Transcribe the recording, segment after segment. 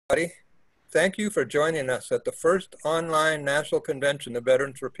everybody. Thank you for joining us at the first online National Convention of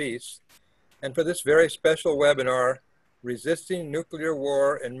Veterans for Peace, and for this very special webinar, Resisting Nuclear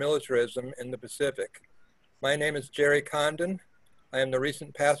War and Militarism in the Pacific. My name is GERRY CONDON. I am the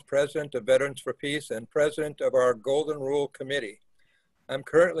recent past president of Veterans for Peace and president of our Golden Rule Committee. I'm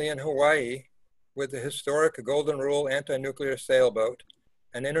currently in Hawaii with the historic Golden Rule anti-nuclear sailboat,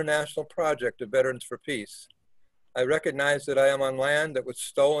 an international project of Veterans for Peace. I recognize that I am on land that was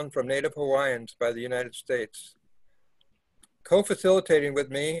stolen from Native Hawaiians by the United States. Co-facilitating with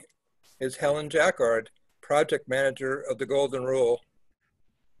me is Helen Jaccard, project manager of the Golden Rule.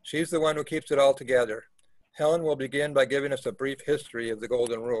 She's the one who keeps it all together. Helen will begin by giving us a brief history of the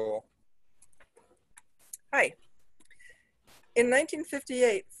Golden Rule. Hi. In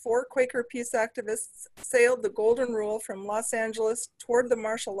 1958, 4 Quaker peace activists sailed the Golden Rule from Los Angeles toward the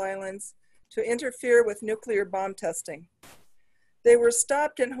Marshall Islands to interfere with nuclear bomb testing. They were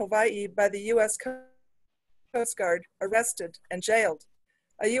stopped in Hawaii by the U.S. Coast Guard, arrested, and jailed.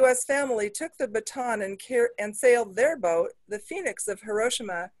 A U.S. family took the baton and sailed their boat, the Phoenix of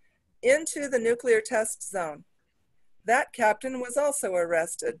Hiroshima, into the nuclear test zone. That captain was also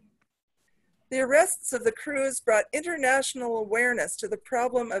arrested. The arrests of the crews brought international awareness to the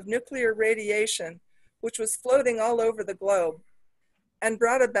problem of nuclear radiation, which was floating all over the globe, and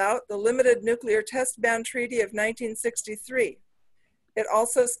brought about the Limited Nuclear Test Ban Treaty of 1963. It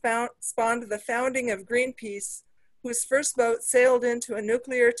also spawned the founding of Greenpeace, whose first boat sailed into a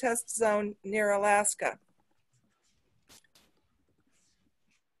nuclear test zone near Alaska.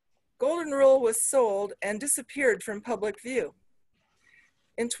 Golden Rule was sold and disappeared from public view.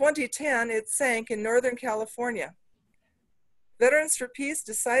 In 2010, it sank in Northern California. Veterans for Peace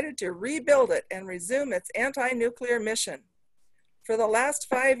decided to rebuild it and resume its anti-nuclear mission. For the last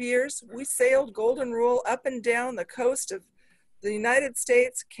 5 years, we sailed Golden Rule up and down the coast of the United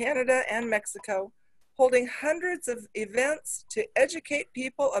States, Canada, and Mexico, holding hundreds of events to educate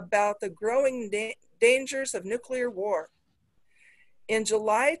people about the growing dangers of nuclear war. In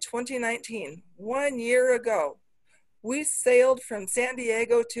July 2019, 1 year ago, we sailed from San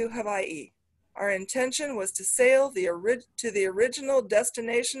Diego to Hawaii. Our intention was to sail to the original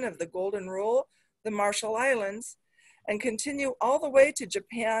destination of the Golden Rule, the Marshall Islands, and continue all the way to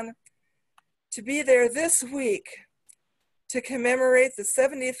Japan to be there this week to commemorate the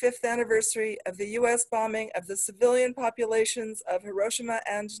 75th anniversary of the US bombing of the civilian populations of Hiroshima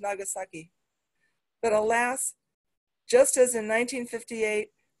and Nagasaki. But alas, just as in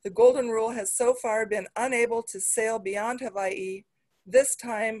 1958, the Golden Rule has so far been unable to sail beyond Hawaii, this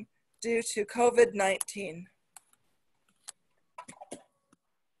time due to COVID-19.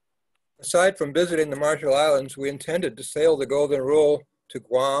 Aside from visiting the Marshall Islands, we intended to sail the Golden Rule to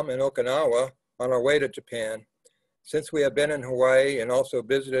Guam and Okinawa on our way to Japan. Since we have been in Hawaii and also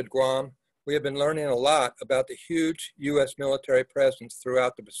visited Guam, we have been learning a lot about the huge U.S. military presence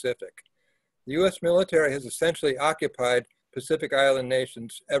throughout the Pacific. The U.S. military has essentially occupied Pacific Island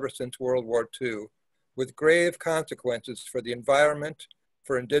nations ever since World War II, with grave consequences for the environment,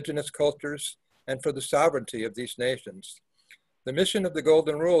 for indigenous cultures, and for the sovereignty of these nations. The mission of the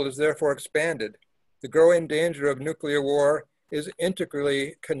Golden Rule is therefore expanded. The growing danger of nuclear war is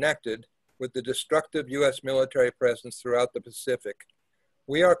integrally connected with the destructive U.S. military presence throughout the Pacific.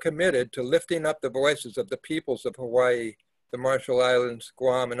 We are committed to lifting up the voices of the peoples of Hawaii, the Marshall Islands,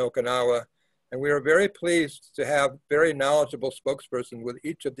 Guam, and Okinawa, and we are very pleased to have very knowledgeable spokesperson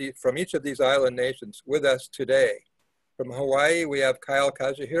from each of these island nations with us today. From Hawaii, we have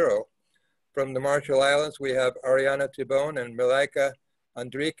KAJIHIRO. From the Marshall Islands, we have ARIANA TIBON and MELAIKA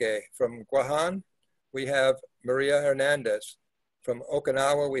ANDRIKE. From Guahan, we have Maria Hernandez. From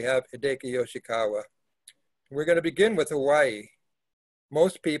Okinawa, we have Hideki Yoshikawa. We're going to begin with Hawaii.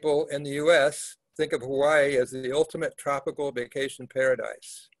 Most people in the US think of Hawaii as the ultimate tropical vacation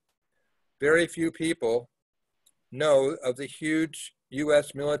paradise. Very few people know of the huge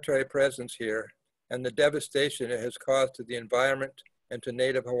US military presence here and the devastation it has caused to the environment and to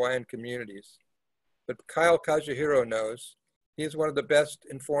Native Hawaiian communities. But KAJIHIRO knows. He is one of the best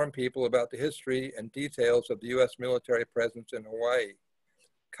informed people about the history and details of the US military presence in Hawaii.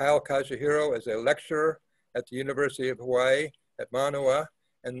 KAJIHIRO is a lecturer at the University of Hawaii at Manoa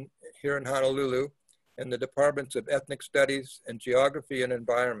and here in Honolulu in the Departments of Ethnic Studies and Geography and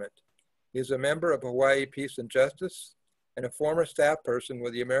Environment. He is a member of Hawaii Peace and Justice and a former staff person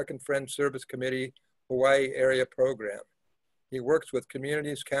with the American Friends Service Committee Hawaii Area Program. He works with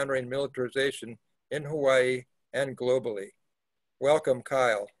communities countering militarization in Hawaii and globally. Welcome,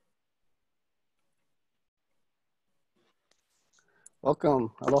 Kyle.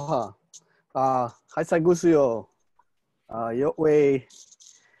 Welcome, aloha. Hai sai gusuyo. Yotwe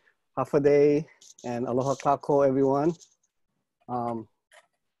Hafade and aloha kako, everyone. I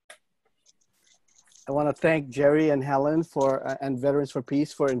want to thank Jerry and Helen and Veterans for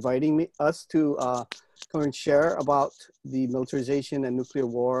Peace for inviting us to come and share about the militarization and nuclear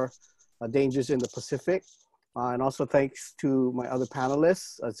war dangers in the Pacific. And also thanks to my other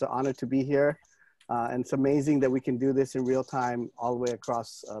panelists. It's an honor to be here. And it's amazing that we can do this in real time all the way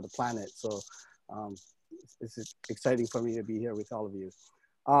across the planet. So it's exciting for me to be here with all of you.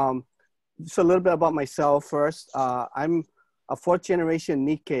 Just a little bit about myself first. I'm a fourth generation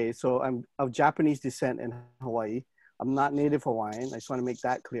Nikkei, so I'm of Japanese descent in Hawaii. I'm not native Hawaiian, I just want to make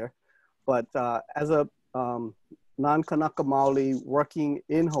that clear. But as a non-Kanaka Maoli working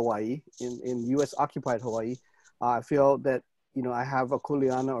in Hawaii, in US occupied Hawaii, I feel that, you know, I have a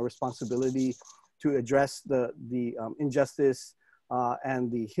kuleana or responsibility to address the injustice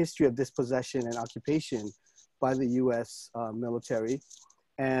and the history of dispossession and occupation by the US military.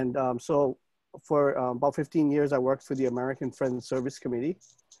 And so for about 15 years, I worked for the American Friends Service Committee.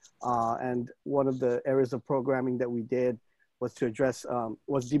 And one of the areas of programming that we did was to address,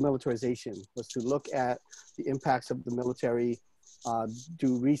 was demilitarization, was to look at the impacts of the military,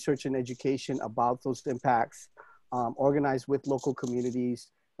 do research and education about those impacts, organize with local communities,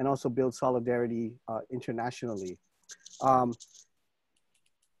 and also build solidarity internationally.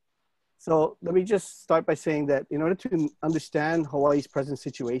 So let me just start by saying that in order to understand Hawaii's present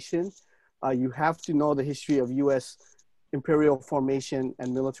situation, you have to know the history of US imperial formation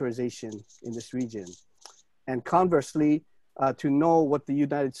and militarization in this region. And conversely, to know what the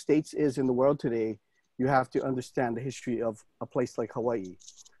United States is in the world today, you have to understand the history of a place like Hawaii.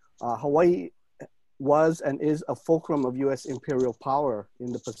 Hawaii was and is a fulcrum of US imperial power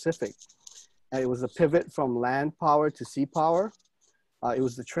in the Pacific. It was a pivot from land power to sea power. It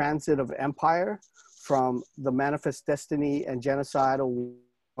was the transit of empire from the manifest destiny and genocidal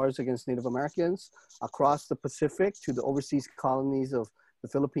wars against Native Americans across the Pacific to the overseas colonies of the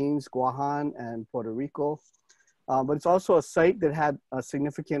Philippines, Guahan, and Puerto Rico. But it's also a site that had a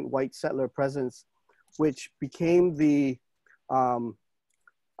significant white settler presence, which became the,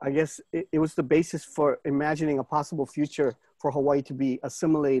 I guess it was the basis for imagining a possible future for Hawaii to be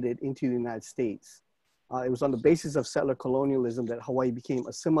assimilated into the United States. It was on the basis of settler colonialism that Hawaii became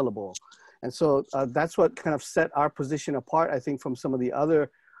assimilable. And so that's what kind of set our position apart, I think, from some of the other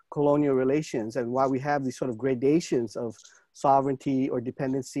colonial relations, and why we have these sort of gradations of sovereignty or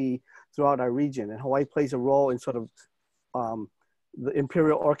dependency throughout our region. And Hawaii plays a role in sort of the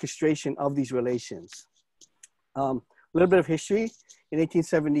imperial orchestration of these relations. A little bit of history. In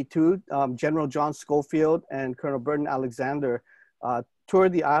 1872, General John Schofield and Colonel Burton Alexander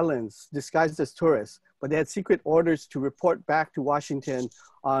toured the islands disguised as tourists, but they had secret orders to report back to Washington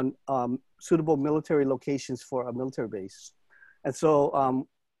on suitable military locations for a military base. And so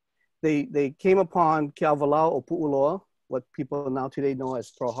they came upon Keawalau o Pu'uloa, what people now today know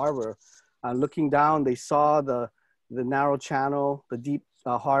as Pearl Harbor. Looking down, they saw the narrow channel, the deep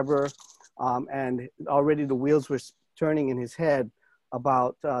harbor, and already the wheels were turning in his head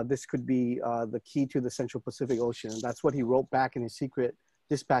about this could be the key to the Central Pacific Ocean. And that's what he wrote back in his secret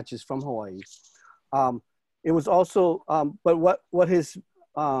dispatches from Hawaii. It was also, but what his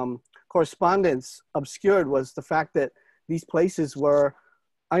correspondence obscured was the fact that these places were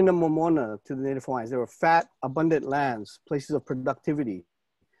aina momona to the Native Hawaiians. They were fat, abundant lands, places of productivity.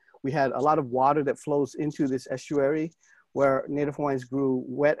 We had a lot of water that flows into this estuary where Native Hawaiians grew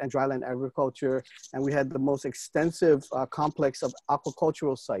wet and dryland agriculture. And we had the most extensive complex of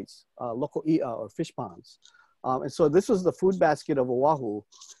aquacultural sites, local i'a or fish ponds. And so this was the food basket of Oahu.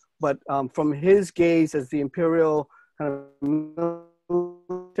 But from his gaze as the imperial kind of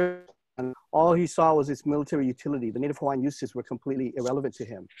military, all he saw was its military utility. The Native Hawaiian uses were completely irrelevant to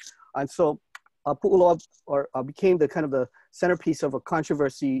him. And so Pu'uloa became the kind of the centerpiece of a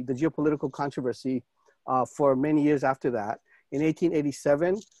controversy, the geopolitical controversy for many years after that. In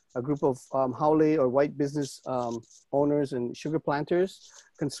 1887, a group of haole or white business owners and sugar planters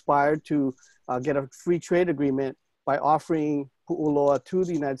conspired to get a free trade agreement by offering Pu'uloa to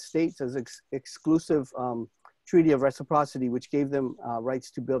the United States as exclusive treaty of reciprocity, which gave them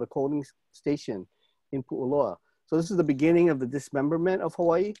rights to build a coaling station in Pu'uloa. So this is the beginning of the dismemberment of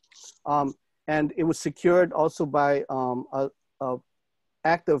Hawaii. And it was secured also by an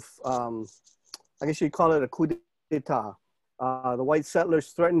act of, I guess you'd call it a coup d'etat. The white settlers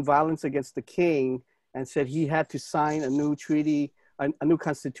threatened violence against the king and said he had to sign a new treaty, a new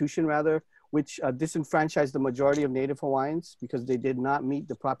constitution rather, which disenfranchised the majority of Native Hawaiians because they did not meet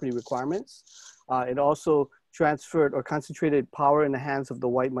the property requirements. It also transferred or concentrated power in the hands of the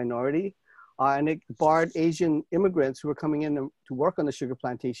white minority. and it barred Asian immigrants who were coming in to work on the sugar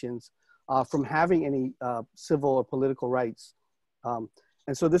plantations from having any civil or political rights.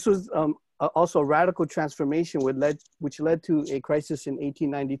 And so this was also a radical transformation which led to a crisis in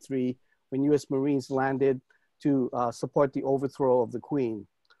 1893 when US Marines landed to support the overthrow of the Queen.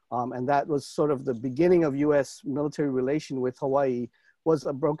 And that was sort of the beginning of US military relation with Hawaii, was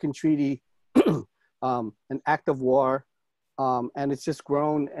a broken treaty, an act of war, and it's just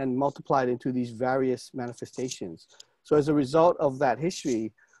grown and multiplied into these various manifestations. So as a result of that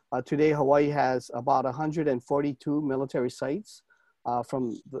history, today Hawaii has about 142 military sites,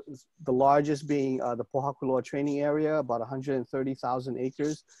 from the largest being the Pohakuloa training area, about 130,000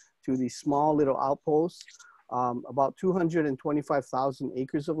 acres, to these small little outposts. About 225,000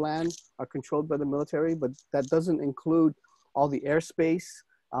 acres of land are controlled by the military, but that doesn't include all the airspace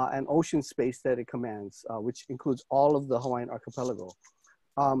and ocean space that it commands, which includes all of the Hawaiian archipelago.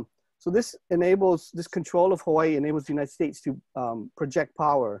 So this control of Hawaii enables the United States to project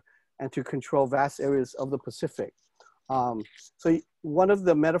power and to control vast areas of the Pacific. So one of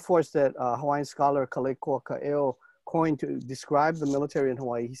the metaphors that Hawaiian scholar Kaleko Ka'eo coined to describe the military in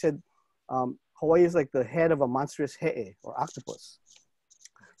Hawaii, he said, Hawaii is like the head of a monstrous he'e, or octopus.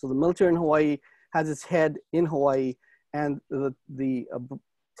 So the military in Hawaii has its head in Hawaii, and the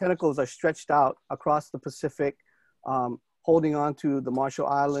tentacles are stretched out across the Pacific, holding on to the Marshall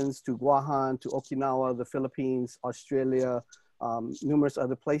Islands, to Guahan, to Okinawa, the Philippines, Australia, numerous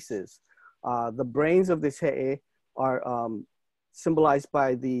other places. The brains of this he'e are symbolized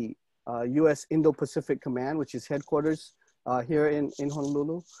by the US Indo-Pacific Command, which is headquarters here in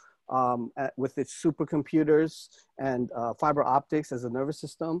Honolulu, with its supercomputers and fiber optics as a nervous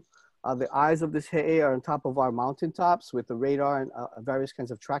system. The eyes of this he'e are on top of our mountaintops with the radar and various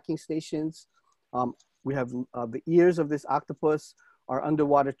kinds of tracking stations. We have the ears of this octopus are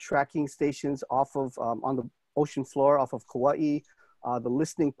underwater tracking stations off of, on the ocean floor off of Kauai. The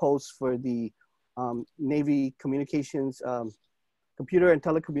listening posts for the Navy Communications, Computer and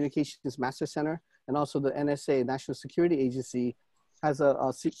Telecommunications Master Center, and also the NSA, National Security Agency, has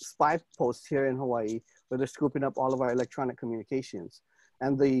a spy post here in Hawaii where they're scooping up all of our electronic communications.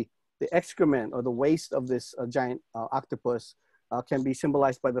 And the excrement or the waste of this giant octopus can be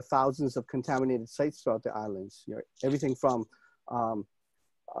symbolized by the thousands of contaminated sites throughout the islands. You know, everything from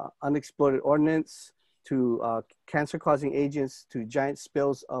unexploded ordnance to cancer-causing agents to giant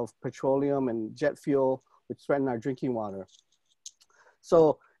spills of petroleum and jet fuel, which threaten our drinking water.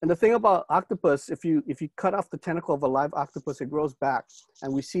 So, and the thing about octopus, if you cut off the tentacle of a live octopus, it grows back.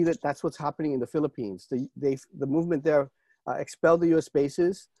 And we see that that's what's happening in the Philippines. The movement there expelled the US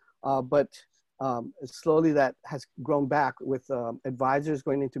bases, but slowly that has grown back with advisors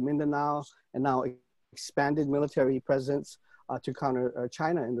going into Mindanao and now expanded military presence to counter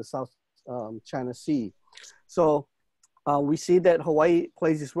China in the South China Sea. So we see that Hawaii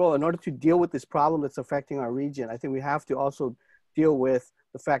plays this role. In order to deal with this problem that's affecting our region, I think we have to also deal with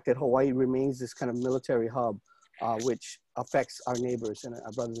the fact that Hawaii remains this kind of military hub, which affects our neighbors and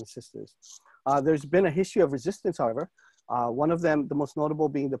our brothers and sisters. There's been a history of resistance, however. One of them, the most notable,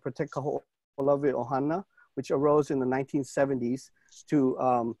 being the Protect Kaho'olawe Ohana, which arose in the 1970s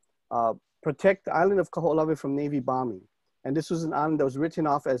to protect the island of Kaho'olawe from Navy bombing. And this was an island that was written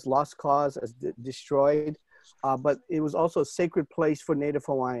off as lost cause, as destroyed, but it was also a sacred place for Native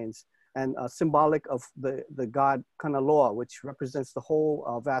Hawaiians and symbolic of the god Kanaloa, which represents the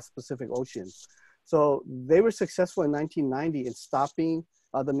whole vast Pacific Ocean. So they were successful in 1990 in stopping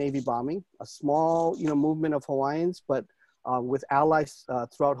the Navy bombing, a small movement of Hawaiians, but with allies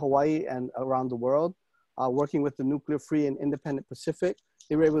throughout Hawaii and around the world, working with the nuclear-free and independent Pacific,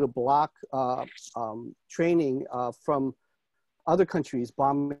 they were able to block training from other countries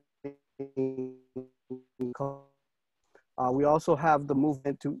bombing. We also have the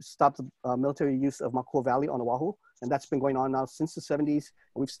movement to stop the military use of Makua Valley on Oahu, and that's been going on now since the 70s.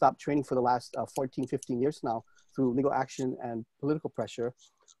 And we've stopped training for the last 14, 15 years now through legal action and political pressure.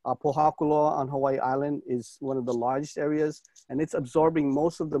 Pohakuloa on Hawaii Island is one of the largest areas, and it's absorbing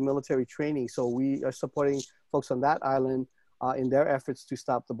most of the military training. So we are supporting folks on that island in their efforts to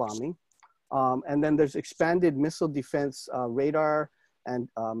stop the bombing. And then there's expanded missile defense radar and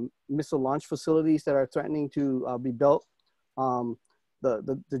missile launch facilities that are threatening to be built.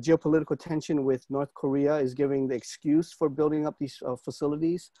 The geopolitical tension with North Korea is giving the excuse for building up these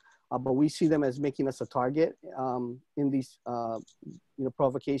facilities, but we see them as making us a target in these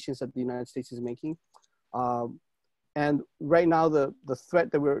provocations that the United States is making. And right now, the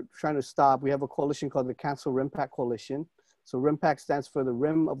threat that we're trying to stop, we have a coalition called the Cancel RIMPAC Coalition. So RIMPAC stands for the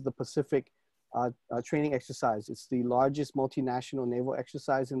Rim of the Pacific Training Exercise. It's the largest multinational naval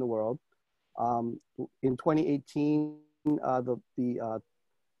exercise in the world. In 2018, the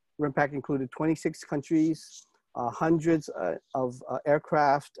RIMPAC included 26 countries, hundreds of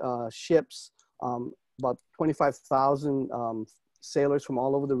aircraft, ships, about 25,000 sailors from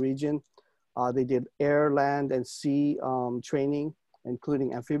all over the region. They did air, land, and sea training,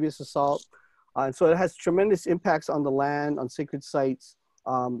 including amphibious assault. And so it has tremendous impacts on the land, on sacred sites.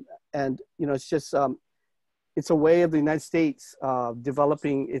 And, you know, it's just, it's a way of the United States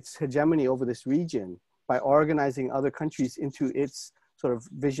developing its hegemony over this region by organizing other countries into its sort of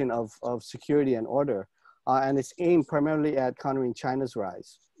vision of security and order. And it's aimed primarily at countering China's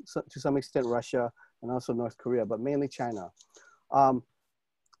rise, so, to some extent Russia and also North Korea, but mainly China.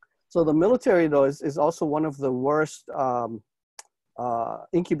 So the military, though, is also one of the worst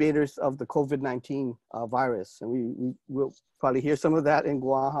incubators of the COVID-19 virus. And we will probably hear some of that in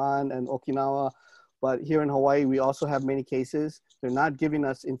Guahan and Okinawa, but here in Hawaii, we also have many cases. They're not giving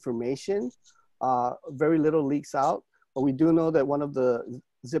us information. Very little leaks out, but we do know that one of the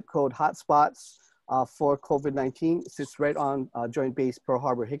zip code hotspots for COVID-19 sits right on Joint Base Pearl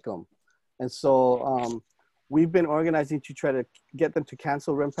Harbor Hickam. And so we've been organizing to try to get them to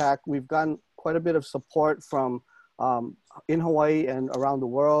cancel RIMPAC. We've gotten quite a bit of support from in Hawaii and around the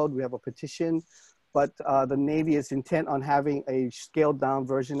world. We have a petition, but the Navy is intent on having a scaled down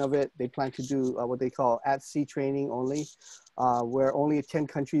version of it. They plan to do what they call at-sea training only, where only 10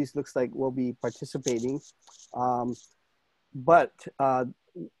 countries looks like will be participating. But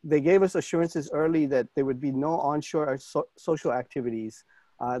they gave us assurances early that there would be no onshore social activities.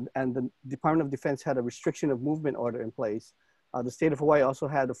 And the Department of Defense had a restriction of movement order in place. The state of Hawaii also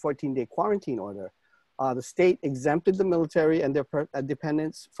had a 14-day quarantine order. The state exempted the military and their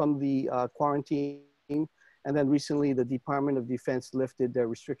dependents from the quarantine. And then recently the Department of Defense lifted their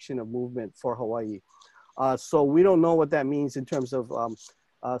restriction of movement for Hawaii. So we don't know what that means in terms of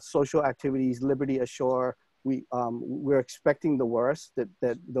social activities, liberty ashore. We're expecting the worst,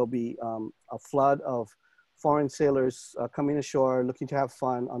 that there'll be a flood of foreign sailors coming ashore, looking to have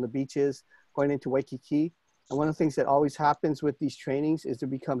fun on the beaches, going into Waikiki. And one of the things that always happens with these trainings is it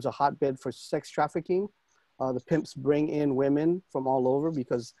becomes a hotbed for sex trafficking. The pimps bring in women from all over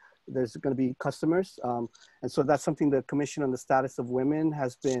because there's going to be customers. And so that's something the Commission on the Status of Women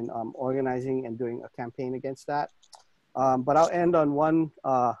has been organizing and doing a campaign against that. But I'll end on one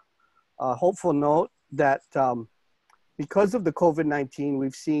hopeful note that because of the COVID-19,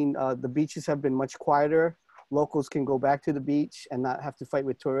 we've seen the beaches have been much quieter. Locals can go back to the beach and not have to fight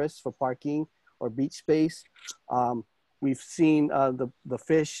with tourists for parking or beach space. We've seen the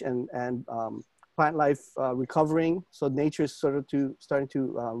fish and plant life recovering. So nature is sort of starting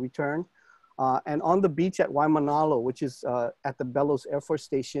to return. And on the beach at Waimanalo, which is at the Bellows Air Force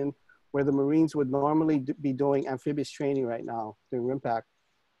Station, where the Marines would normally be doing amphibious training right now during RIMPAC,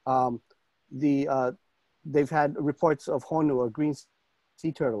 they've had reports of honu, or green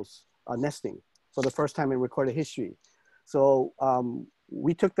sea turtles, nesting for the first time in recorded history. So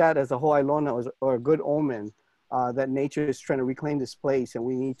we took that as a ho'ailona, or a good omen, that nature is trying to reclaim this place, and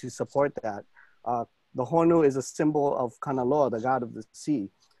we need to support that. The honu is a symbol of Kanaloa, the god of the sea.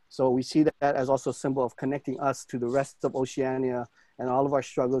 So we see that as also a symbol of connecting us to the rest of Oceania and all of our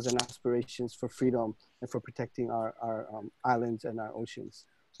struggles and aspirations for freedom and for protecting our islands and our oceans.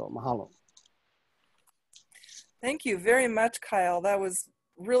 So mahalo. Thank you very much, Kyle. That was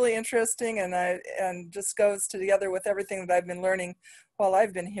really interesting, and just goes together with everything that I've been learning while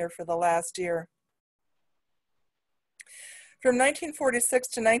I've been here for the last year. From 1946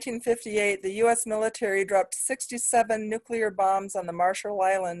 to 1958, the US military dropped 67 nuclear bombs on the Marshall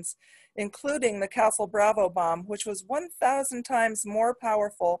Islands, including the Castle Bravo bomb, which was 1,000 times more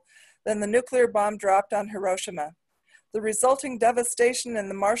powerful than the nuclear bomb dropped on Hiroshima. The resulting devastation in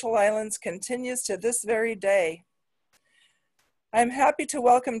the Marshall Islands continues to this very day. I'm happy to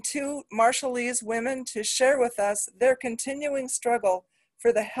welcome two Marshallese women to share with us their continuing struggle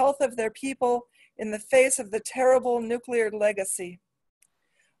for the health of their people in the face of the terrible nuclear legacy.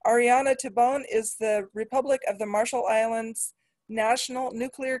 ARIANA TIBON is the Republic of the Marshall Islands National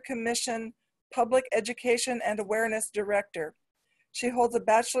Nuclear Commission Public Education and Awareness Director. She holds a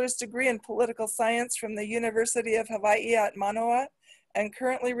bachelor's degree in political science from the University of Hawaii at Manoa and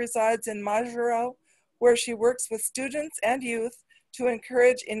currently resides in Majuro, where she works with students and youth to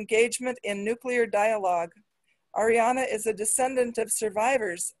encourage engagement in nuclear dialogue. ARIANA is a descendant of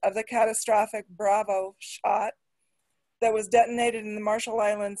survivors of the catastrophic Bravo shot that was detonated in the Marshall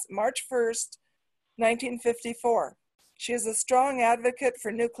Islands March 1st, 1954. She is a strong advocate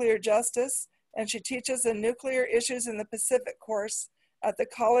for nuclear justice, and she teaches a nuclear issues in the Pacific course at the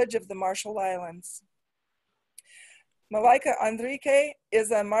College of the Marshall Islands. MELAIKA ANDRIKE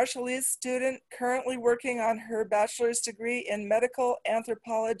is a Marshallese student currently working on her bachelor's degree in medical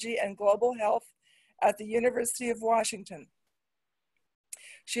anthropology and global health at the University of Washington.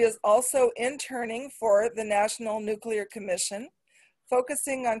 She is also interning for the National Nuclear Commission,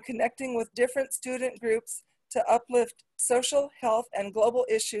 focusing on connecting with different student groups to uplift social, health, and global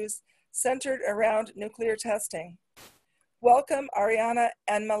issues centered around nuclear testing. Welcome, ARIANA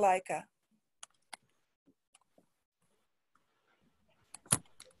and MELAIKA.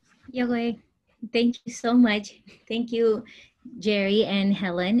 Yogoy, thank you so much. Thank you, Jerry and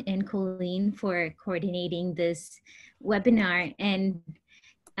Helen and Colleen, for coordinating this webinar. And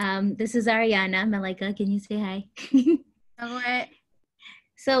this is Ariana. MELAIKA, can you say hi? Hello.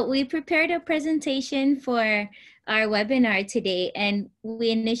 So we prepared a presentation for our webinar today, and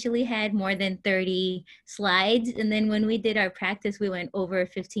we initially had more than 30 slides. And then when we did our practice, we went over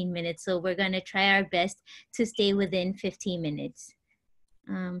 15 minutes. So we're going to try our best to stay within 15 minutes.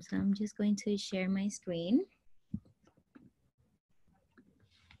 So I'm just going to share my screen.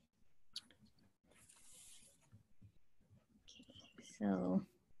 Okay, so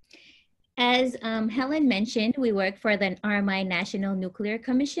as Helen mentioned, we work for the RMI National Nuclear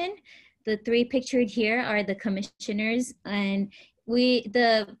Commission. The three pictured here are the commissioners, and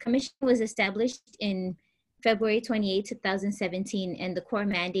the commission was established in February 28, 2017, and the core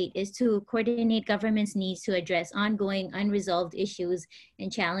mandate is to coordinate government's needs to address ongoing unresolved issues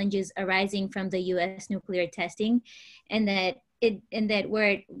and challenges arising from the U.S. nuclear testing,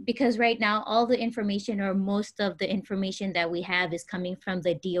 because right now all the information, or most of the information that we have, is coming from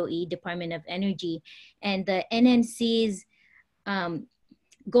the DOE, Department of Energy, and the NNC's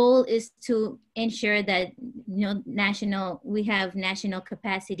goal is to ensure that we have national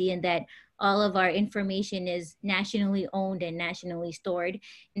capacity, and that all of our information is nationally owned and nationally stored,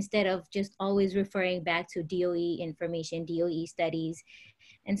 instead of just always referring back to DOE information, DOE studies.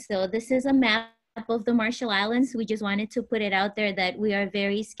 And so this is a map of the Marshall Islands. We just wanted to put it out there that we are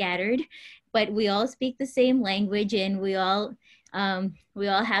very scattered, but we all speak the same language, and we all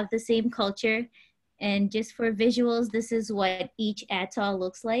have the same culture. And just for visuals, this is what each atoll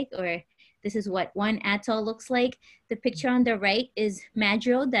looks like, or this is what one atoll looks like. The picture on the right is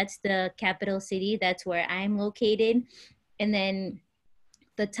Madro. That's the capital city. That's where I'm located. And then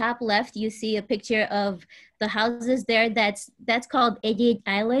the top left, you see a picture of the houses there. That's called Edid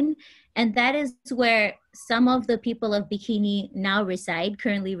Island. And that is where some of the people of Bikini now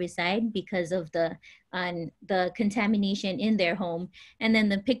currently reside, because of the contamination in their home. And then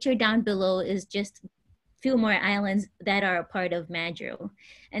the picture down below is just few more islands that are a part of Madro.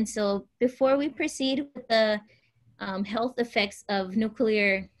 And so before we proceed with the health effects of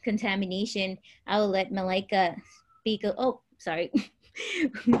nuclear contamination, I will let MELAIKA speak. Oh, sorry.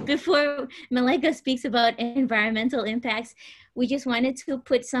 Before MELAIKA speaks about environmental impacts, we just wanted to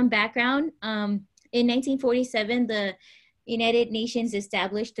put some background. In 1947, the United Nations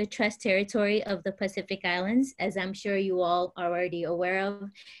established the Trust Territory of the Pacific Islands, as I'm sure you all are already aware of.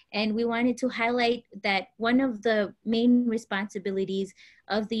 And we wanted to highlight that one of the main responsibilities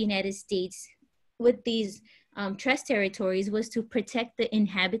of the United States with these trust territories was to protect the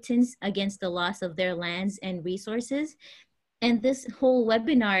inhabitants against the loss of their lands and resources. And this whole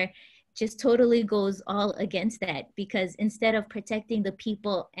webinar just totally goes all against that, because instead of protecting the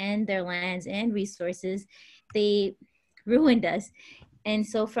people and their lands and resources, they ruined us. And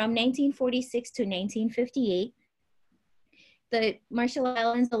so from 1946 to 1958, the Marshall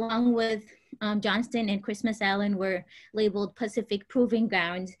Islands, along with Johnston and Christmas Island, were labeled Pacific Proving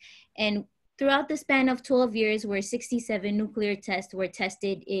Grounds. And throughout the span of 12 years, where 67 nuclear tests were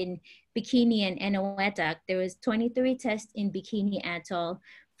tested in Bikini and Eniwetok, there was 23 tests in Bikini Atoll,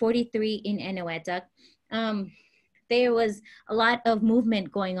 43 in Eniwetok. There was a lot of movement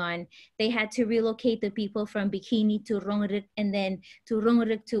going on. They had to relocate the people from Bikini to Rongruk, and then to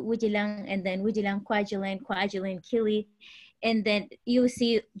Rongruk to Wijilang, and then Wijilang, Kwajalein, Kili. And then you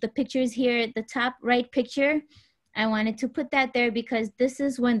see the pictures here, the top right picture. I wanted to put that there because this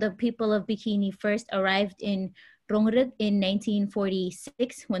is when the people of Bikini first arrived in Rongruk in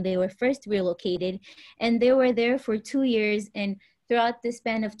 1946, when they were first relocated. And they were there for 2 years, and throughout the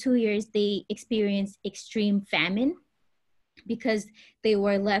span of 2 years, they experienced extreme famine because they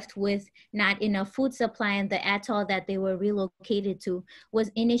were left with not enough food supply, and the atoll that they were relocated to was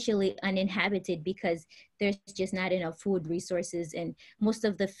initially uninhabited because there's just not enough food resources, and most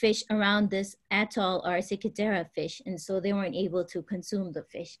of the fish around this atoll are cicadera fish, and so they weren't able to consume the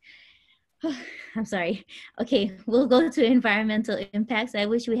fish. I'm sorry. Okay, we'll go to environmental impacts. I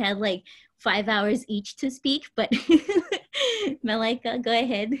wish we had like 5 hours each to speak, but MELAIKA, go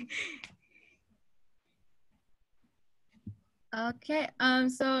ahead. Okay,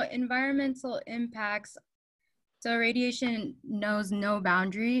 so environmental impacts. So radiation knows no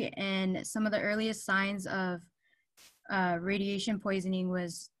boundary, and some of the earliest signs of radiation poisoning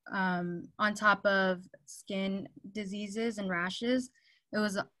was on top of skin diseases and rashes. It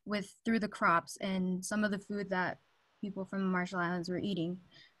was through the crops and some of the food that people from the Marshall Islands were eating.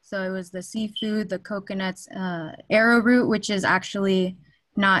 So it was the seafood, the coconuts, arrowroot, which is actually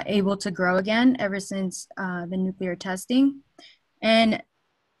not able to grow again ever since the nuclear testing. And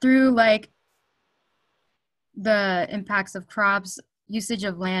through like the impacts of crops, usage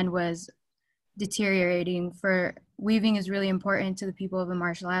of land was deteriorating. For weaving is really important to the people of the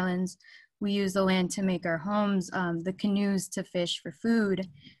Marshall Islands. We use the land to make our homes, the canoes to fish for food.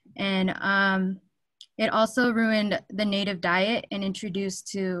 And it also ruined the native diet and introduced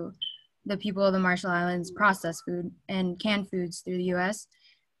to the people of the Marshall Islands processed food and canned foods through the US.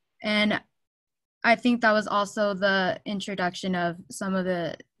 And I think that was also the introduction of some of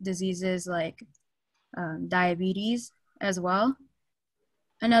the diseases like diabetes as well.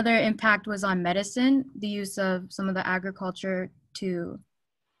 Another impact was on medicine, the use of some of the agriculture to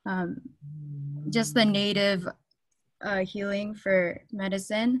just the native healing for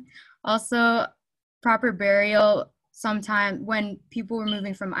medicine. Also, proper burial. Sometime when people were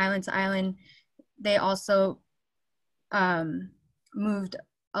moving from island to island, they also moved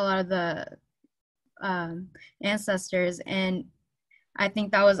a lot of the ancestors, and I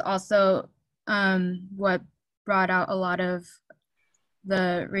think that was also what brought out a lot of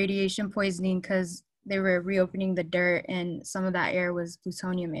the radiation poisoning, because they were reopening the dirt and some of that air was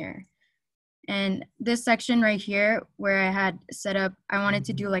plutonium air. And this section right here where I had set up, I wanted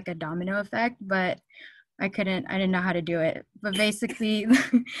to do like a domino effect, but I didn't know how to do it. But basically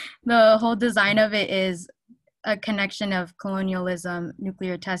the whole design of it is a connection of colonialism,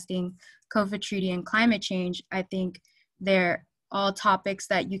 nuclear testing, COVID treaty, and climate change. I think they're all topics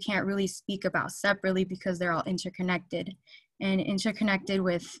that you can't really speak about separately because they're all interconnected, and interconnected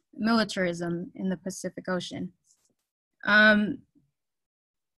with militarism in the Pacific Ocean.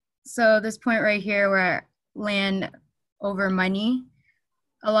 So this point right here where land over money,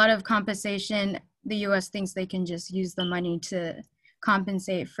 a lot of compensation, the US thinks they can just use the money to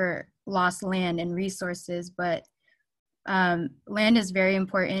compensate for lost land and resources, but land is very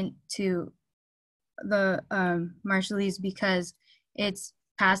important to the Marshallese because it's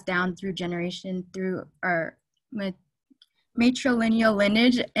passed down through generation through our matrilineal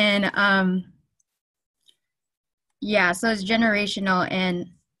lineage, and yeah, so it's generational, and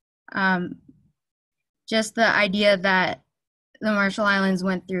just the idea that the Marshall Islands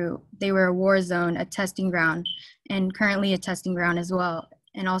went through, they were a war zone, a testing ground, and currently a testing ground as well,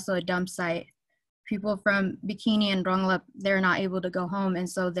 and also a dump site. People from Bikini and Rongelap, they're not able to go home, and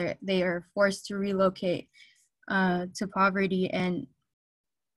so they are forced to relocate to poverty, and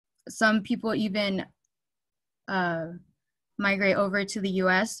some people even migrate over to the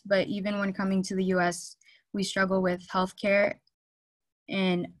US, but even when coming to the US, we struggle with healthcare.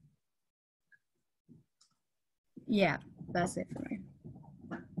 And yeah, that's it for me.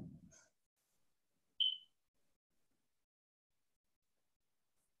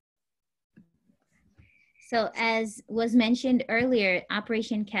 So as was mentioned earlier,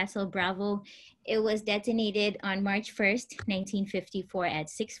 Operation Castle Bravo, it was detonated on March 1st, 1954 at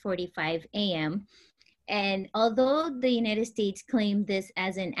 6:45 a.m. And although the United States claimed this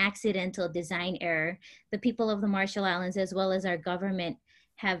as an accidental design error, the people of the Marshall Islands, as well as our government,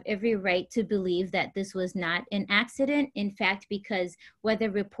 have every right to believe that this was not an accident. In fact, because weather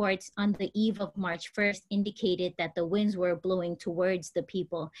reports on the eve of March 1st indicated that the winds were blowing towards the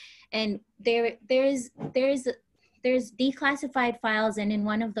people. And there's declassified files, and in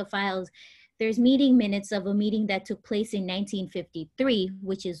one of the files, there's meeting minutes of a meeting that took place in 1953,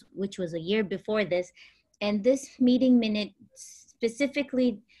 which was a year before this. And this meeting minute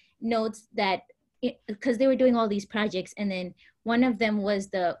specifically notes that because they were doing all these projects, and then one of them was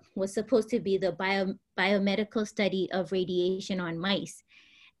supposed to be the biomedical study of radiation on mice.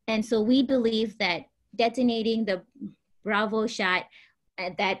 And so we believe that detonating the Bravo shot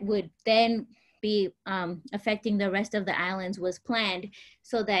that would then be affecting the rest of the islands was planned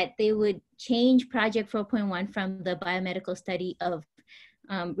so that they would change Project 4.1 from the biomedical study of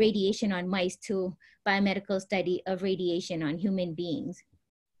radiation on mice to biomedical study of radiation on human beings.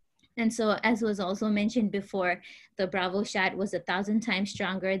 And so, as was also mentioned before, the Bravo shot was 1,000 times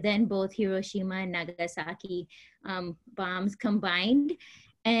stronger than both Hiroshima and Nagasaki bombs combined.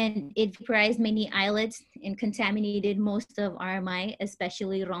 And it vaporized many islets and contaminated most of RMI,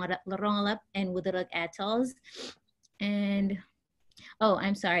 especially Rongelap and Wudarag atolls. And, oh,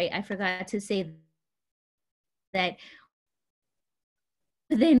 I'm sorry, I forgot to say that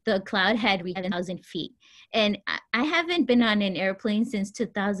then the cloud had reached 1,000 feet. And I haven't been on an airplane since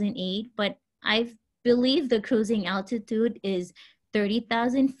 2008, but I believe the cruising altitude is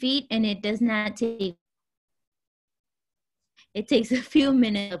 30,000 feet, and it does not take, it takes a few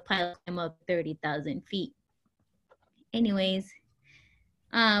minutes to pilot climb up 30,000 feet. Anyways,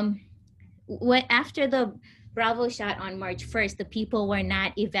 after the Bravo shot on March 1st, the people were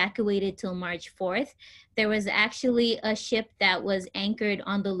not evacuated till March 4th. There was actually a ship that was anchored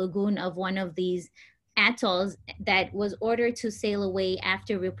on the lagoon of one of these atolls that was ordered to sail away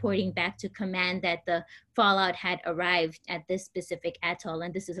after reporting back to command that the fallout had arrived at this specific atoll,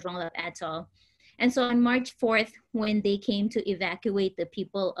 and this is Rongelap Atoll. And so on March 4th, when they came to evacuate the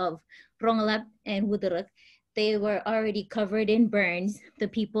people of Rongelap and Wudaruk, they were already covered in burns. The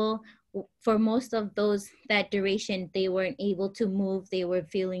people, for most of that duration, they weren't able to move. They were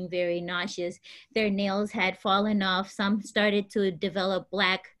feeling very nauseous. Their nails had fallen off. Some started to develop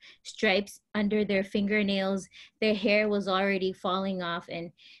black stripes under their fingernails. Their hair was already falling off, and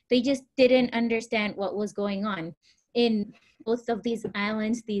they just didn't understand what was going on. In most of these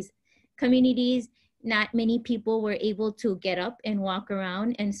islands, these communities, not many people were able to get up and walk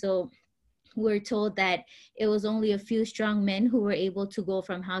around. And so we're told that it was only a few strong men who were able to go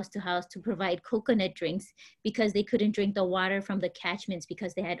from house to house to provide coconut drinks because they couldn't drink the water from the catchments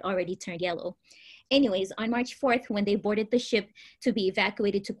because they had already turned yellow. Anyways, on March 4th, when they boarded the ship to be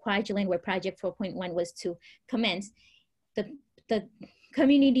evacuated to Kwajalein, where Project 4.1 was to commence, the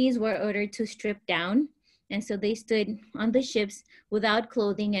communities were ordered to strip down. And so they stood on the ships without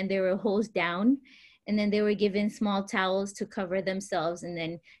clothing, and they were hosed down. And then they were given small towels to cover themselves, and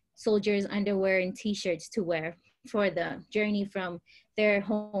then soldiers' underwear and t-shirts to wear for the journey from their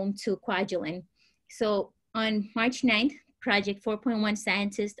home to Kwajalein. So on March 9th, Project 4.1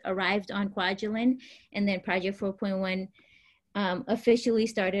 scientists arrived on Kwajalein, and then Project 4.1 officially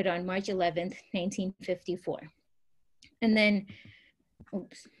started on March 11th, 1954. And then,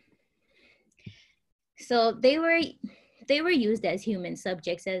 oops. So they were used as human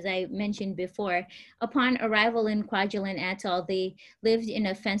subjects, as I mentioned before. Upon arrival in Kwajalein Atoll, they lived in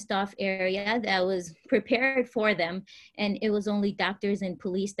a fenced-off area that was prepared for them, and it was only doctors and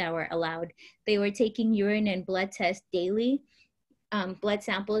police that were allowed. They were taking urine and blood tests daily, blood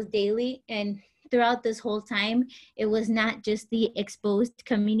samples daily, and throughout this whole time, it was not just the exposed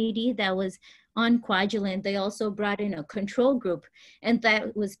community that was on Kwajalein. They also brought in a control group, and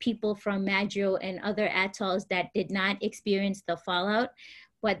that was people from Madro and other atolls that did not experience the fallout.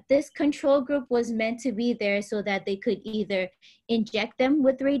 But this control group was meant to be there so that they could either inject them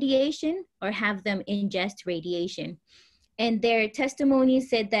with radiation or have them ingest radiation. And their testimony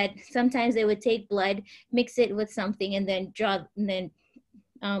said that sometimes they would take blood, mix it with something, and then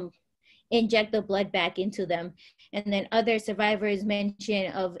inject the blood back into them. And then other survivors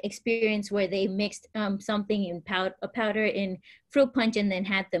mention of experience where they mixed something in a powder in fruit punch and then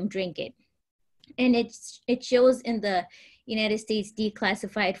had them drink it. And it shows in the United States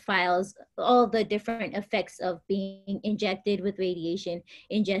declassified files all the different effects of being injected with radiation,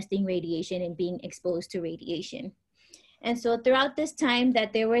 ingesting radiation, and being exposed to radiation. And so throughout this time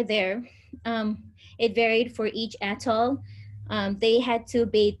that they were there, it varied for each atoll. They had to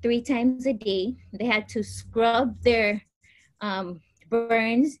bathe 3 times a day. They had to scrub their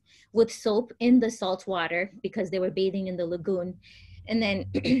burns with soap in the salt water because they were bathing in the lagoon. And then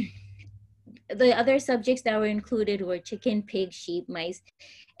the other subjects that were included were chicken, pig, sheep, mice.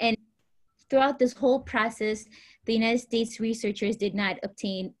 And throughout this whole process, the United States researchers did not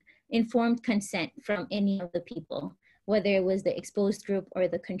obtain informed consent from any of the people, whether it was the exposed group or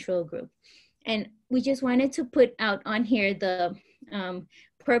the control group. And we just wanted to put out on here the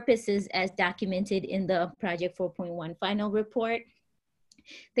purposes as documented in the Project 4.1 final report.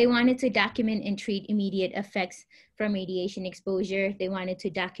 They wanted to document and treat immediate effects from radiation exposure. They wanted to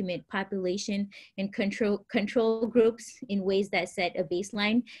document population and control groups in ways that set a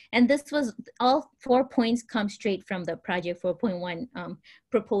baseline. And this was, all 4 points come straight from the Project 4.1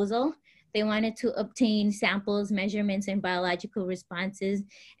 proposal. They wanted to obtain samples, measurements, and biological responses.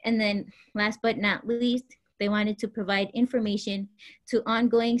 And then last but not least, they wanted to provide information to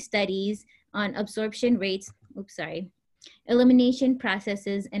ongoing studies on absorption rates, elimination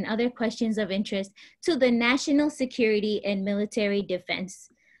processes, and other questions of interest to the national security and military defense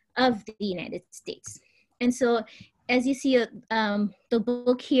of the United States. And so, as you see the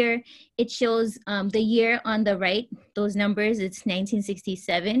book here, it shows the year on the right, those numbers, it's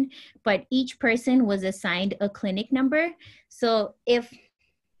 1967, but each person was assigned a clinic number. So if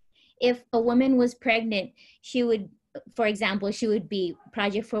a woman was pregnant, she would for example, she would be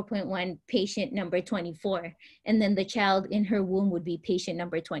Project 4.1 patient number 24, and then the child in her womb would be patient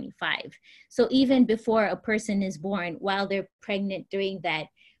number 25. So even before a person is born, while they're pregnant during that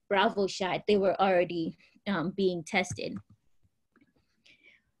Bravo shot, they were already being tested.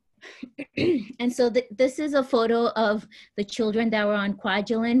 And so this is a photo of the children that were on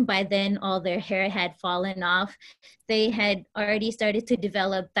Kwajalein. By then, all their hair had fallen off. They had already started to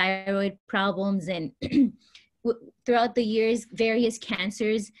develop thyroid problems, and throughout the years, various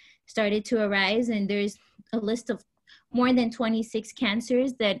cancers started to arise, and there's a list of more than 26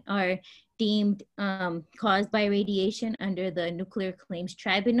 cancers that are deemed caused by radiation under the Nuclear Claims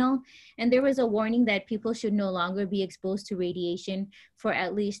Tribunal. And there was a warning that people should no longer be exposed to radiation for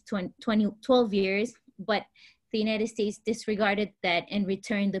at least 12 years, but the United States disregarded that and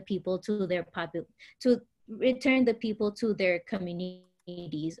returned the people to their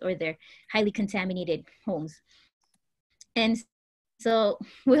communities or their highly contaminated homes. And so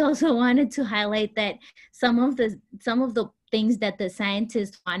we also wanted to highlight that some of the things that the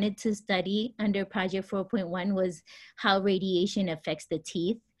scientists wanted to study under Project 4.1 was how radiation affects the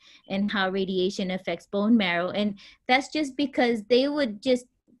teeth and how radiation affects bone marrow. And that's just because they would just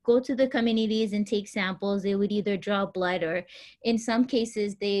go to the communities and take samples. They would either draw blood, or in some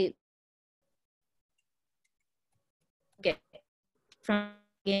cases they get from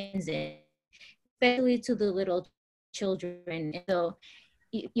organs, especially to the little children. And so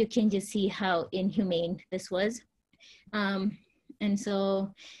you can just see how inhumane this was. And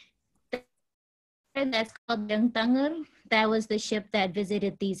so that's called Tanger. That was the ship that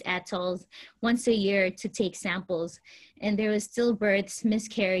visited these atolls once a year to take samples. And there was stillbirths,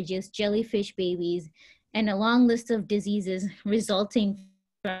 miscarriages, jellyfish babies, and a long list of diseases resulting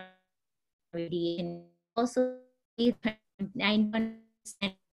from radiation. Also, 91%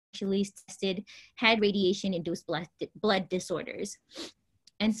 Marshallese tested had radiation-induced blood disorders.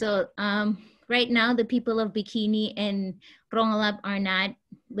 And so right now, the people of Bikini and Rongelap are not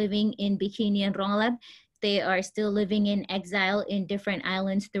living in Bikini and Rongelap. They are still living in exile in different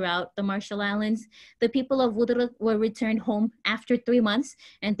islands throughout the Marshall Islands. The people of Wudarag were returned home after 3 months,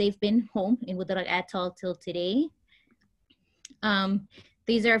 and they've been home in Wudarag Atoll till today.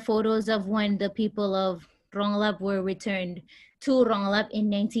 These are photos of when the people of Rongelap were returned to Rongelap in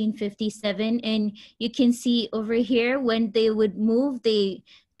 1957. And you can see over here, when they would move, they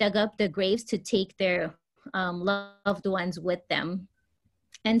dug up the graves to take their loved ones with them.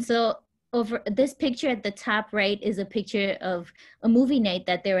 And so over this picture at the top right is a picture of a movie night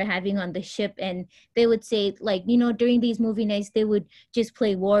that they were having on the ship. And they would say, like, you know, during these movie nights, they would just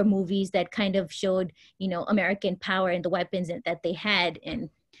play war movies that kind of showed, you know, American power and the weapons that they had. And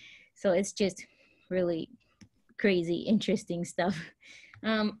so it's just really crazy, interesting stuff.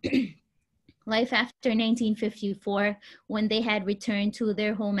 Life after 1954, when they had returned to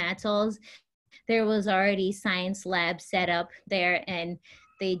their home atolls, there was already science labs set up there, and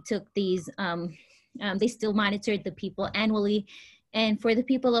they took these, they still monitored the people annually. And for the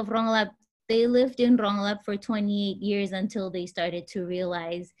people of Rongelap, they lived in Rongelap for 28 years until they started to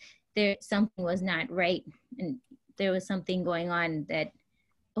realize something was not right. And there was something going on that,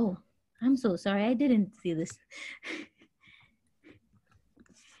 oh, I'm so sorry, I didn't see this.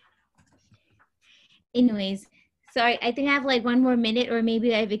 Anyways, sorry, I think I have like 1 more minute, or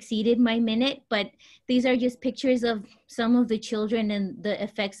maybe I've exceeded my minute, but these are just pictures of some of the children and the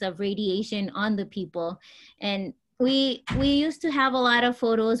effects of radiation on the people. And we used to have a lot of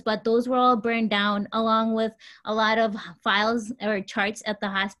photos, but those were all burned down, along with a lot of files or charts at the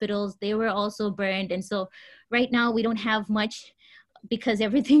hospitals. They were also burned. And so right now we don't have much, because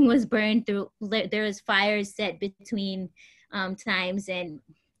everything was burned through. There was fires set between times. And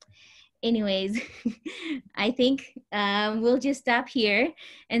anyways, I think we'll just stop here.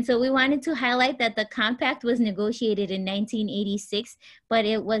 And so we wanted to highlight that the compact was negotiated in 1986, but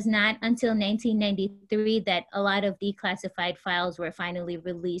it was not until 1993 that a lot of declassified files were finally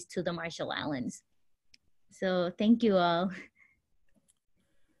released to the Marshall Islands. So thank you all.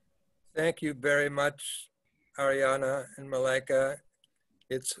 Thank you very much, Ariana and MELAIKA.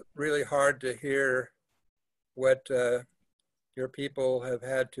 It's really hard to hear what your people have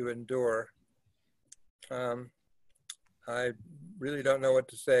had to endure. I really don't know what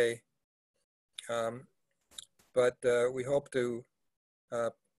to say, but we hope to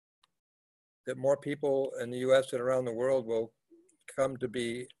that more people in the US and around the world will come to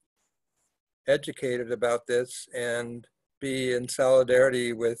be educated about this and be in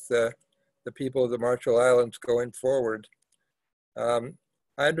solidarity with the people of the Marshall Islands going forward.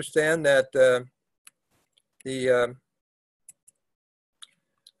 I understand that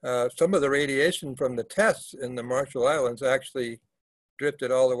Some of the radiation from the tests in the Marshall Islands actually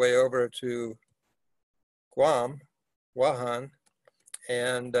drifted all the way over to Guam, Guahan,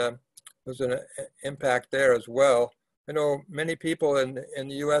 and was an impact there as well. I know many people in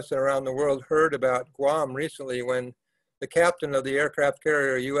the US and around the world heard about Guam recently when the captain of the aircraft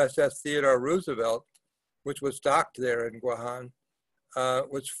carrier USS Theodore Roosevelt, which was docked there in Guahan,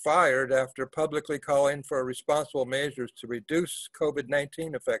 was fired after publicly calling for responsible measures to reduce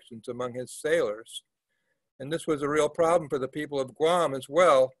COVID-19 infections among his sailors. And this was a real problem for the people of Guam as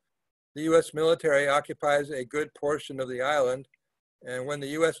well. The US military occupies a good portion of the island, and when the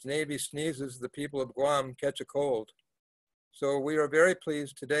US Navy sneezes, the people of Guam catch a cold. So we are very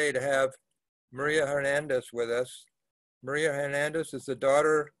pleased today to have Maria Hernandez with us. Maria Hernandez is a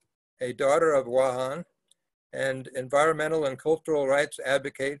daughter of Guahan and environmental and cultural rights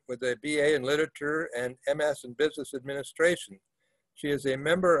advocate with a BA in literature and MS in business administration. She is a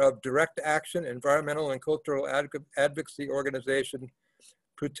member of Direct Action Environmental and Cultural Advocacy Organization,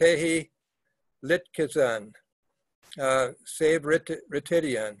 Putehi Litkizan, Save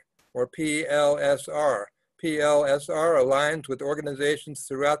Ritidian, or PLSR. PLSR aligns with organizations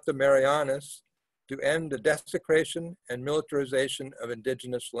throughout the Marianas to end the desecration and militarization of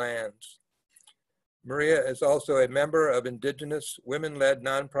indigenous lands. Maria is also a member of indigenous women-led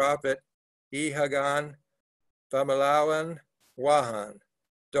nonprofit Ihagan Famalawan Guahan,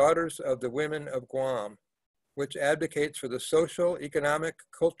 Daughters of the Women of Guam, which advocates for the social, economic,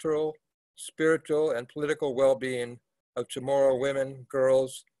 cultural, spiritual, and political well-being of Chamorro women,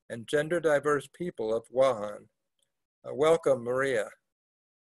 girls, and gender diverse people of Guahan. Welcome, Maria.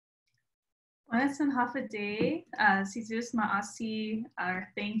 Wanasan Hafade, Sizus Maasi,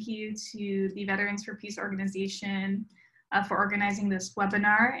 thank you to the Veterans for Peace organization for organizing this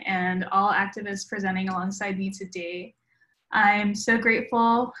webinar and all activists presenting alongside me today. I'm so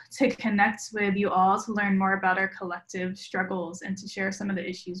grateful to connect with you all to learn more about our collective struggles and to share some of the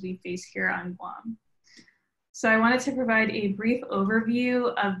issues we face here on Guam. So I wanted to provide a brief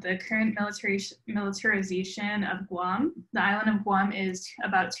overview of the current militarization of Guam. The island of Guam is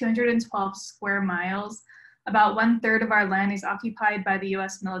about 212 square miles. About 1/3 of our land is occupied by the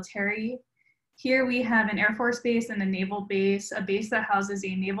US military. Here we have an Air Force base and a naval base, a base that houses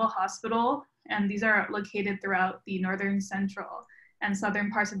a naval hospital, and these are located throughout the northern, central, and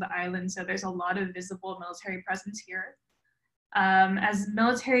southern parts of the island, so there's a lot of visible military presence here. As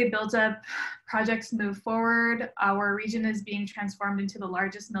military buildup projects move forward, our region is being transformed into the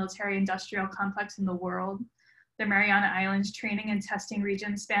largest military industrial complex in the world. The Mariana Islands training and testing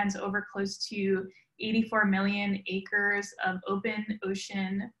region spans over close to 84 million acres of open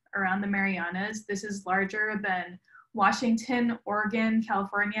ocean around the Marianas. This is larger than Washington, Oregon,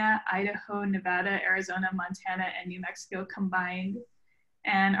 California, Idaho, Nevada, Arizona, Montana, and New Mexico combined.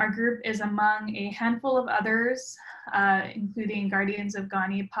 And our group is among a handful of others, including Guardians of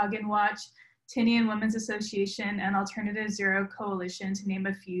Ghani, Pagan Watch, Tinian Women's Association, and Alternative Zero Coalition, to name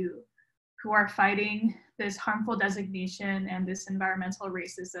a few, who are fighting this harmful designation and this environmental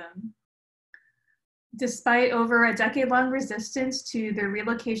racism. Despite over a decade-long resistance to the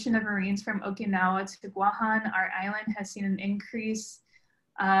relocation of Marines from Okinawa to Guahan, our island has seen an increase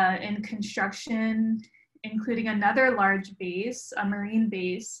in construction, including another large base, a Marine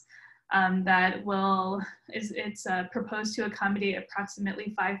base, that it's proposed to accommodate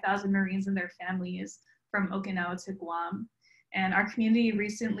approximately 5,000 Marines and their families from Okinawa to Guam. And our community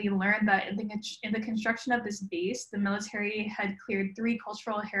recently learned that in the construction of this base, the military had cleared 3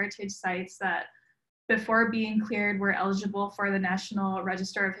 cultural heritage sites that, before being cleared, were eligible for the National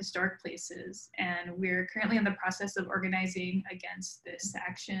Register of Historic Places. And we're currently in the process of organizing against this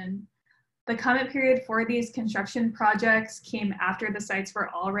action. The comment period for these construction projects came after the sites were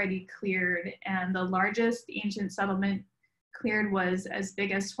already cleared, and the largest ancient settlement cleared was as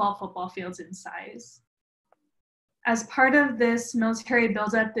big as 12 football fields in size. As part of this military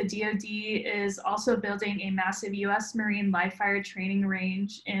buildup, the DoD is also building a massive US Marine live fire training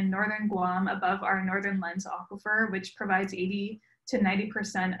range in northern Guam above our northern lens aquifer, which provides 80 to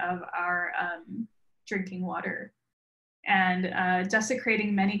 90% of our drinking water, and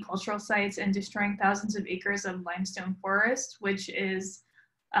desecrating many cultural sites and destroying thousands of acres of limestone forest, which is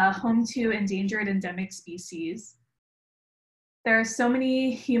home to endangered endemic species. There are so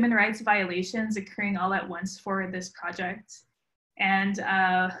many human rights violations occurring all at once for this project. And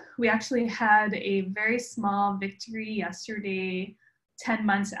we actually had a very small victory yesterday, 10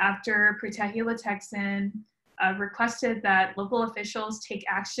 months after Putehi Litkizan requested that local officials take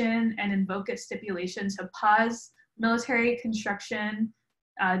action and invoke a stipulation to pause military construction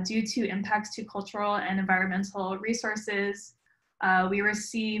due to impacts to cultural and environmental resources. We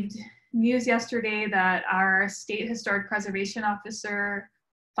received news yesterday that our state historic preservation officer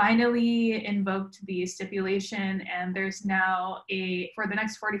finally invoked the stipulation, and there's now for the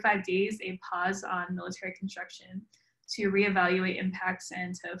next 45 days, a pause on military construction to reevaluate impacts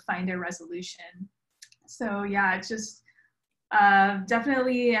and to find a resolution. So yeah, it's just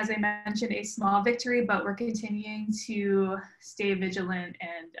definitely, as I mentioned, a small victory, but we're continuing to stay vigilant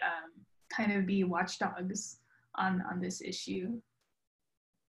and kind of be watchdogs on this issue.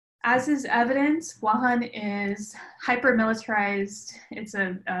 As is evident, Guahan is hyper-militarized. It's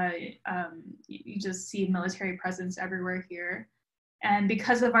you just see military presence everywhere here. And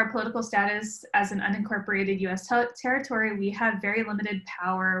because of our political status as an unincorporated US territory, we have very limited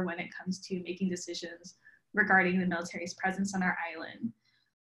power when it comes to making decisions regarding the military's presence on our island.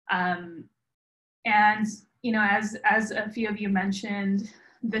 And you know, as a few of you mentioned,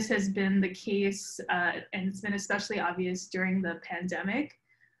 this has been the case, and it's been especially obvious during the pandemic.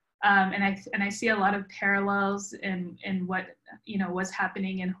 And I see a lot of parallels in what, you know, what's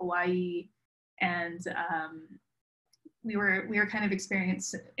happening in Hawaii, and we were kind of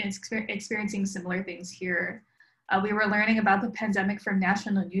experiencing similar things here. We were learning about the pandemic from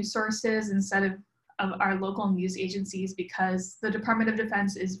national news sources instead of our local news agencies, because the Department of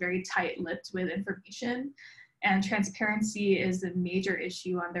Defense is very tight-lipped with information, and transparency is a major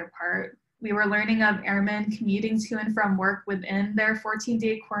issue on their part. We were learning of airmen commuting to and from work within their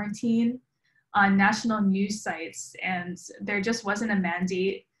 14-day quarantine on national news sites, and there just wasn't a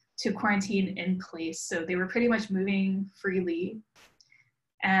mandate to quarantine in place. So they were pretty much moving freely.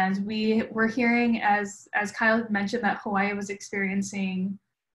 And we were hearing, as Kyle had mentioned, that Hawaii was experiencing,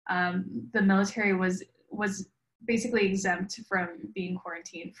 the military was basically exempt from being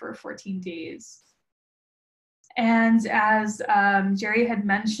quarantined for 14 days. And as Jerry had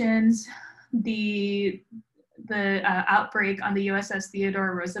mentioned, the outbreak on the USS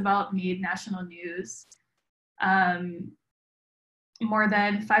Theodore Roosevelt made national news. More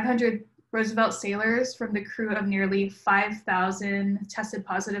than 500 Roosevelt sailors from the crew of nearly 5,000 tested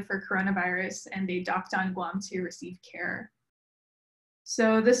positive for coronavirus, and they docked on Guam to receive care.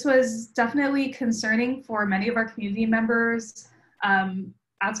 So this was definitely concerning for many of our community members.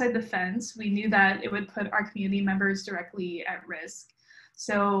 Outside the fence, we knew that it would put our community members directly at risk.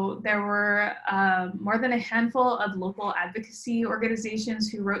 So there were more than a handful of local advocacy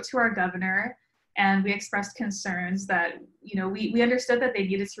organizations who wrote to our governor, and we expressed concerns that, you know, we understood that they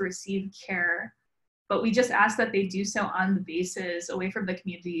needed to receive care, but we just asked that they do so on the bases away from the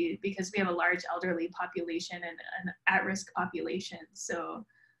community, because we have a large elderly population and an at-risk population. So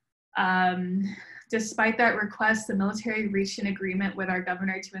despite that request, the military reached an agreement with our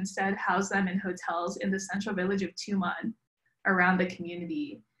governor to instead house them in hotels in the central village of Tuman around the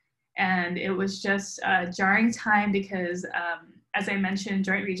community. And it was just a jarring time because, as I mentioned,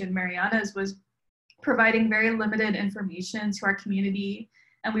 Joint Region Marianas was providing very limited information to our community,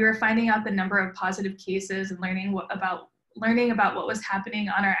 and we were finding out the number of positive cases and learning about what was happening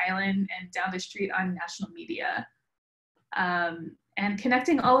on our island and down the street on national media. And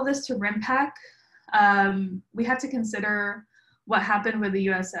connecting all of this to RIMPAC, we had to consider what happened with the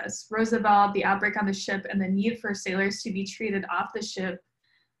USS Roosevelt, the outbreak on the ship, and the need for sailors to be treated off the ship,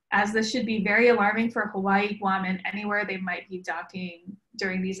 as this should be very alarming for Hawaii, Guam, and anywhere they might be docking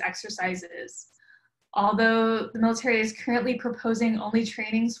during these exercises. Although the military is currently proposing only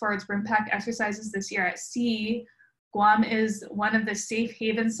trainings for its RIMPAC exercises this year at sea, Guam is one of the safe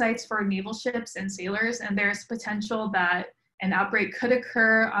haven sites for naval ships and sailors, and there's potential that an outbreak could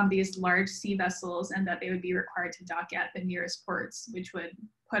occur on these large sea vessels and that they would be required to dock at the nearest ports, which would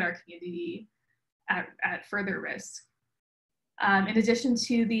put our community at further risk. In addition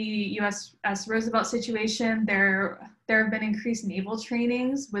to the USS Roosevelt situation, there have been increased naval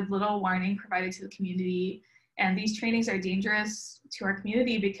trainings with little warning provided to the community. And these trainings are dangerous to our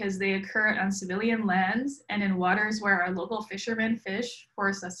community because they occur on civilian lands and in waters where our local fishermen fish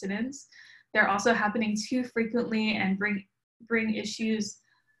for sustenance. They're also happening too frequently and bring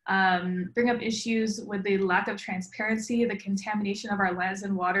up issues with the lack of transparency, the contamination of our lands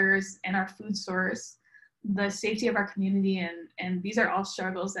and waters, and our food source, the safety of our community, and these are all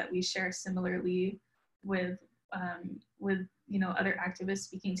struggles that we share similarly with other activists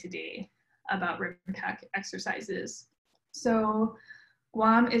speaking today about RIMPAC exercises. So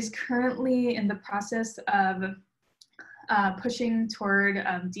Guam is currently in the process of pushing toward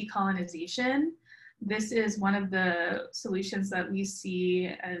decolonization. This is one of the solutions that we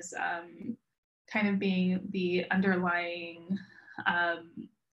see as kind of being the underlying,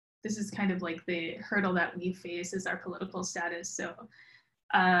 this is kind of like the hurdle that we face is our political status. So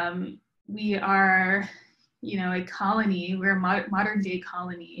we are a colony. We're a modern day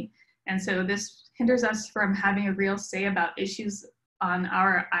colony. And so this hinders us from having a real say about issues on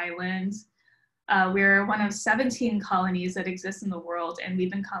our island. We're one of 17 colonies that exist in the world, and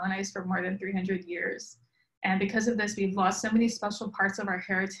we've been colonized for more than 300 years. And because of this, we've lost so many special parts of our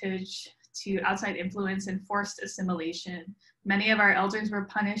heritage to outside influence and forced assimilation. Many of our elders were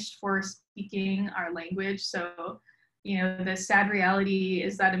punished for speaking our language. So, the sad reality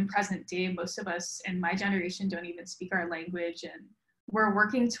is that in present day, most of us in my generation don't even speak our language. And we're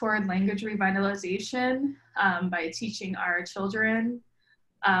working toward language revitalization by teaching our children.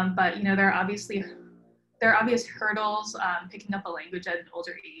 But there are obvious hurdles picking up a language at an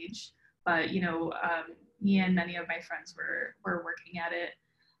older age. But me and many of my friends were working at it.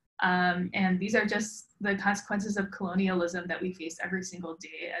 And these are just the consequences of colonialism that we face every single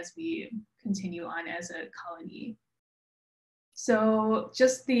day as we continue on as a colony. So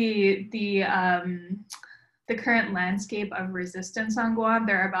just the current landscape of resistance on Guam,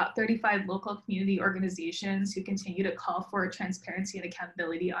 there are about 35 local community organizations who continue to call for transparency and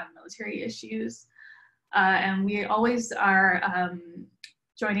accountability on military issues. And we always are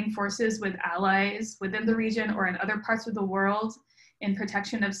joining forces with allies within the region or in other parts of the world in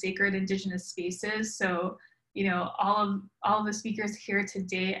protection of sacred indigenous spaces. So, all of the speakers here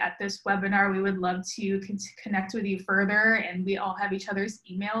today at this webinar, we would love to connect with you further, and we all have each other's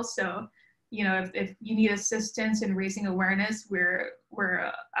emails. So, if you need assistance in raising awareness, we're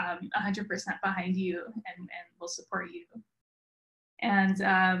 100% behind you and we'll support you.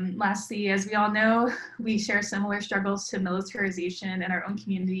 And lastly, as we all know, we share similar struggles to militarization in our own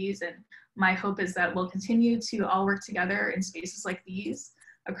communities. And my hope is that we'll continue to all work together in spaces like these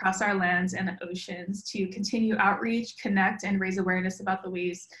across our lands and oceans to continue outreach, connect, and raise awareness about the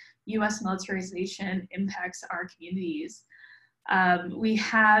ways US militarization impacts our communities. We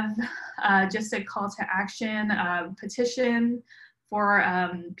have just a call to action petition for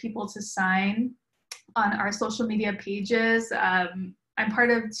people to sign on our social media pages. I'm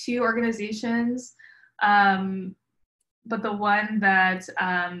part of 2 organizations, but the one that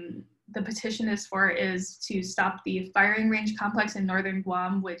the petition is for is to stop the firing range complex in northern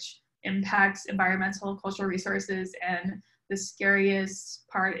Guam, which impacts environmental, cultural resources, and the scariest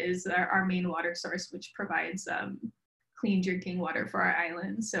part is our main water source, which provides clean drinking water for our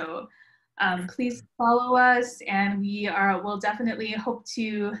island. So please follow us, and we'll definitely hope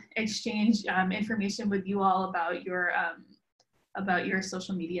to exchange information with you all about your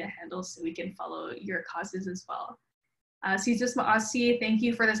social media handles so we can follow your causes as well. Sizis Ma'asi, thank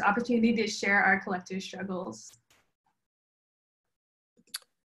you for this opportunity to share our collective struggles.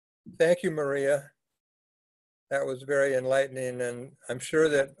 Thank you, Maria. That was very enlightening, and I'm sure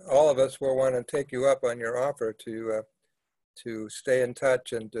that all of us will want to take you up on your offer to stay in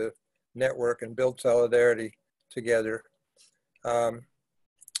touch and to network and build solidarity together.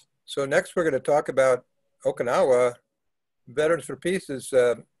 So next we're going to talk about Okinawa. Veterans for Peace is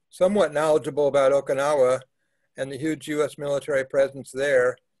somewhat knowledgeable about Okinawa and the huge US military presence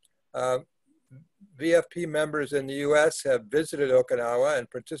there. VFP members in the US have visited Okinawa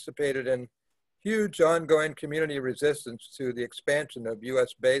and participated in huge ongoing community resistance to the expansion of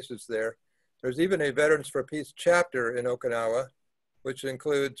US bases there. There's even a Veterans for Peace chapter in Okinawa, which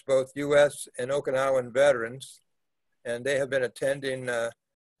includes both US and Okinawan veterans. And they have been attending the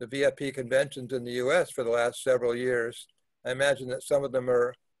VFP conventions in the US for the last several years. I imagine that some of them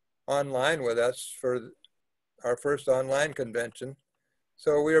are online with us for our first online convention.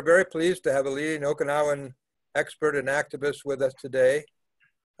 So we are very pleased to have a leading Okinawan expert and activist with us today.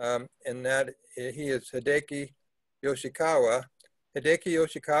 And that he is Hideki Yoshikawa. Hideki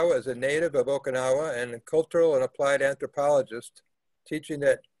Yoshikawa is a native of Okinawa and a cultural and applied anthropologist teaching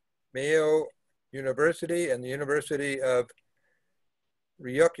at Meio University and the University of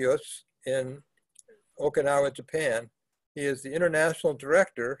Ryukyu in Okinawa, Japan. He is the international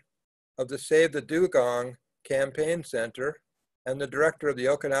director of the Save the Dugong Campaign Center and the director of the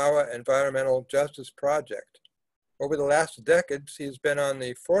Okinawa Environmental Justice Project. Over the last decades, he's been on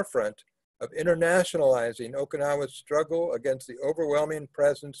the forefront of internationalizing Okinawa's struggle against the overwhelming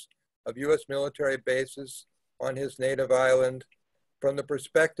presence of US military bases on his native island from the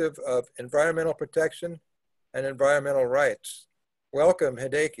perspective of environmental protection and environmental rights. Welcome,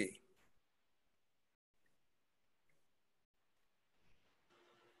 Hideki.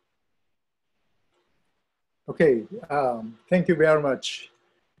 Okay, thank you very much.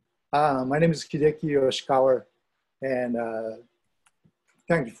 My name is Hideki Yoshikawa, and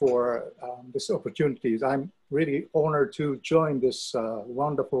thank you for this opportunity. I'm really honored to join this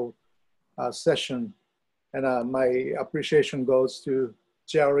wonderful session. And my appreciation goes to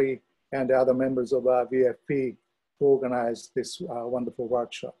GERRY and the other members of VFP who organized this wonderful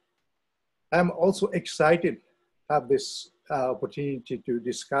workshop. I'm also excited to have this opportunity to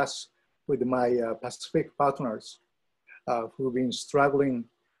discuss with my Pacific partners who've been struggling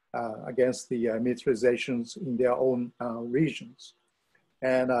against the militarizations in their own regions.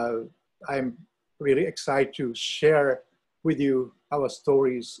 And I'm really excited to share with you our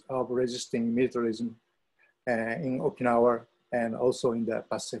stories of resisting militarism in Okinawa and also in the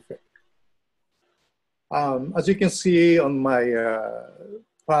Pacific. As you can see on my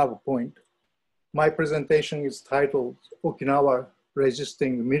PowerPoint, my presentation is titled Okinawa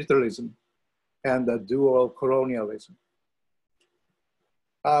Resisting Militarism and the Dual Colonialism.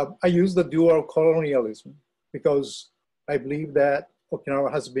 I use the dual colonialism because I believe that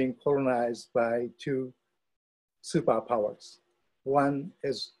Okinawa has been colonized by two superpowers. One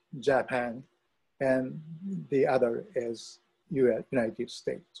is Japan and the other is United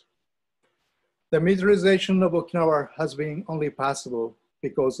States. The militarization of Okinawa has been only possible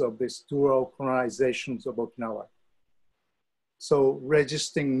because of this dual colonizations of Okinawa. So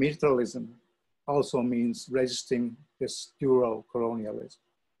resisting militarism also means resisting this dual colonialism.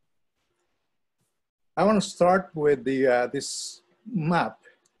 I want to start with this map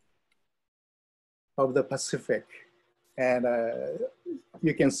of the Pacific. And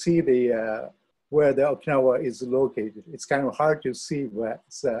you can see where the Okinawa is located. It's kind of hard to see, but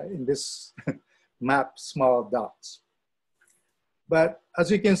it's in this map, small dots. But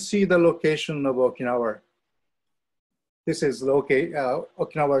as you can see, the location of Okinawa, this is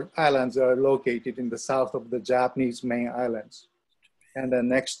Okinawa Islands are located in the south of the Japanese main islands, and then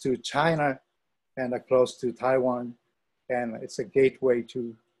next to China and close to Taiwan, and it's a gateway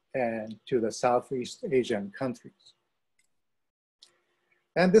to the Southeast Asian countries.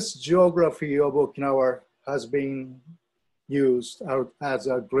 And this geography of Okinawa has been used as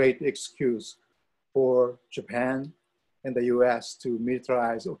a great excuse for Japan and the US to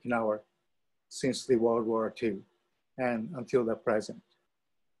militarize Okinawa since the World War II and until the present.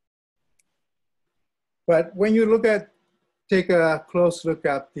 But when you take a close look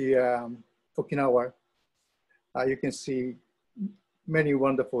at the Okinawa, you can see many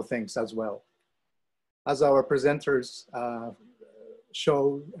wonderful things as well. As our presenters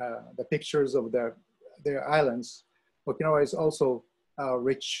show the pictures of their islands, Okinawa is also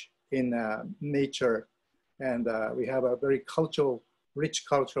rich in nature, and we have a very rich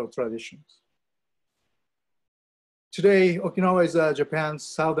cultural traditions. Today, Okinawa is Japan's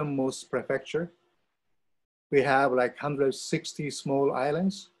southernmost prefecture. We have like 160 small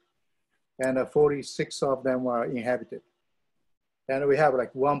islands, and 46 of them are inhabited. And we have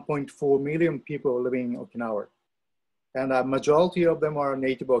like 1.4 million people living in Okinawa. And a majority of them are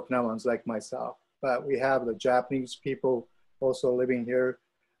native Okinawans like myself. But we have the Japanese people also living here,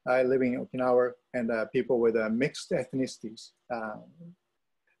 living in Okinawa, and people with mixed ethnicities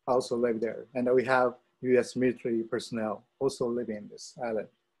also live there. And we have US military personnel also living in this island.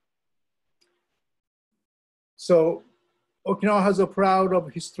 So Okinawa has a proud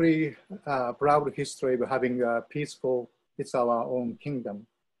history of having a peaceful, it's our own kingdom.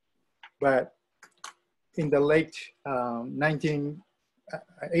 But in the late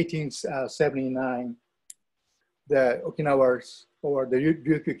 1879, the Okinawas, or the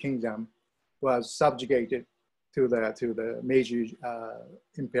Ryukyu Kingdom, was subjugated to the Meiji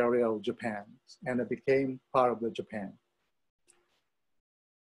Imperial Japan, and it became part of the Japan.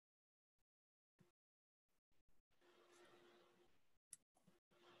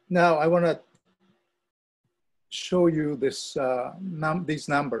 Now I want to show you these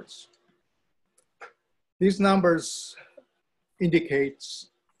numbers. These numbers indicates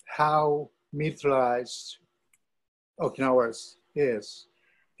how militarized Okinawa is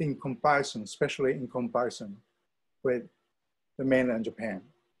in comparison, especially in comparison with the mainland Japan.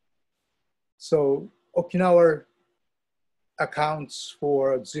 So Okinawa accounts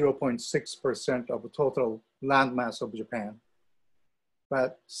for 0.6% of the total landmass of Japan,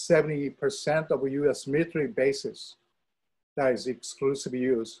 but 70% of US military bases, that is exclusive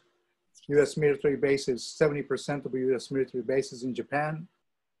use, US military bases, 70% of US military bases in Japan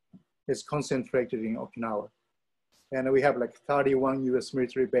is concentrated in Okinawa. And we have like 31 US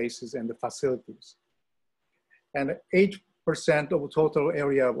military bases and the facilities. And 8% of the total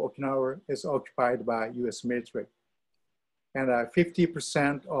area of Okinawa is occupied by US military. And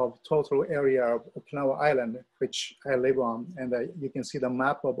 50% of total area of Okinawa Island, which I live on, and you can see the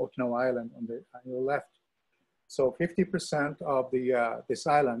map of Okinawa Island on your left. So 50% of this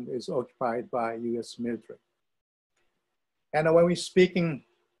island is occupied by US military. And when we're speaking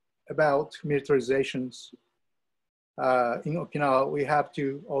about militarizations, in Okinawa, we have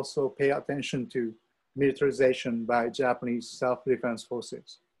to also pay attention to militarization by Japanese self-defense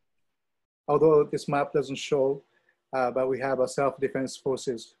forces. Although this map doesn't show, but we have a self-defense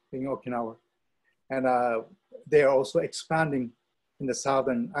forces in Okinawa. And they are also expanding in the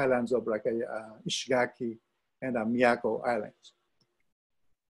southern islands of like Ishigaki and Miyako Islands.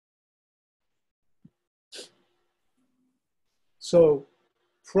 So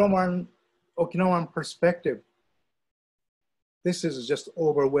from an Okinawan perspective, this is just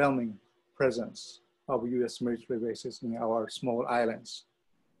overwhelming presence of US military bases in our small islands.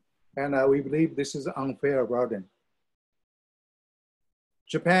 And we believe this is an unfair burden.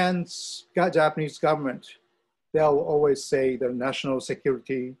 Japanese government, they'll always say the national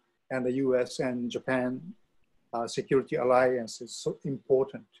security and the US and Japan security alliance is so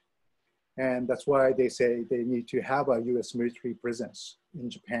important. And that's why they say they need to have a US military presence in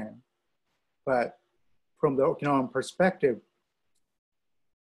Japan. But from the Okinawan perspective,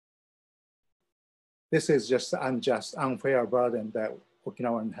 this is just unjust, unfair burden that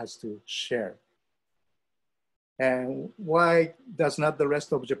Okinawan has to share. And why does not the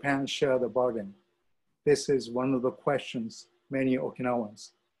rest of Japan share the burden? This is one of the questions many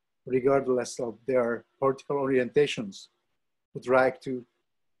Okinawans, regardless of their political orientations, would like to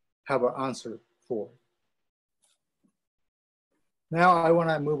have an answer for. Now I want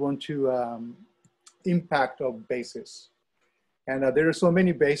to move on to impact of bases. And there are so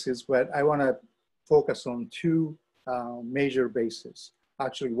many bases, but I want to focus on two major bases.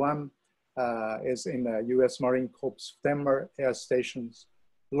 Actually, one is in the US Marine Corps Phtemma Air Stations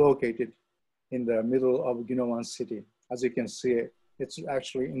located in the middle of Ginowan City. As you can see, it's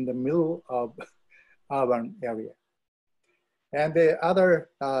actually in the middle of urban area. And the other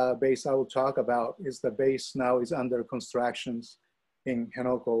base I will talk about is the base now is under constructions in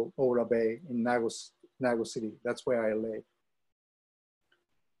Henoko, Ora Bay in Nago City. That's where I live.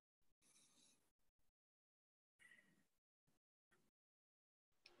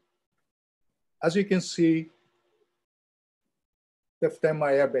 As you can see, the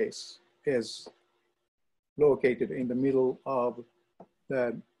Phtemma Air Base is located in the middle of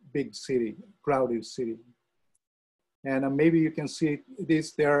the big city, crowded city. And maybe you can see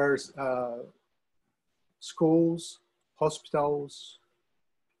this, there are schools, hospitals,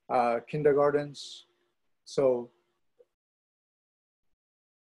 kindergartens. So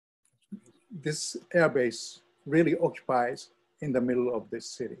this airbase really occupies in the middle of this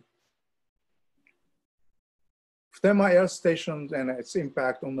city. Phtemma Air Station and its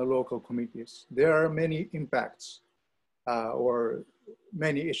impact on the local communities. There are many impacts or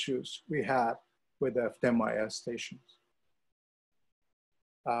many issues we have with the Phtemma Air Stations.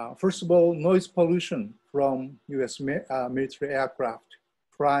 First of all, noise pollution from US military aircraft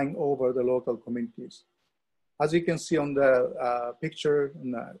flying over the local communities. As you can see on the picture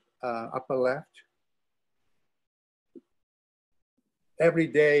in the upper left, every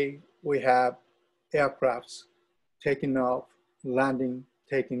day we have aircrafts taking off, landing,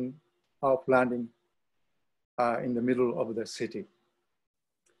 taking off, landing in the middle of the city.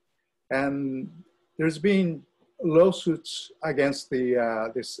 And there's been lawsuits against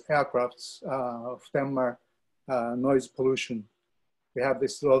this aircraft's Phtemma noise pollution. We have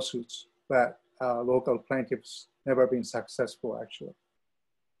these lawsuits, but local plaintiffs never been successful actually.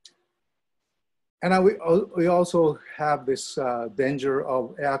 And we also have this danger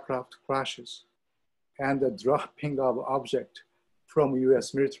of aircraft crashes and the dropping of object from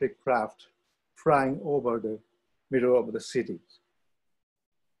US military craft flying over the middle of the city.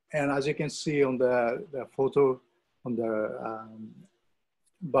 And as you can see on the photo on the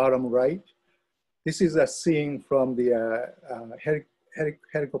bottom right, this is a scene from the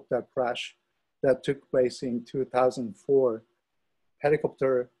helicopter crash that took place in 2004.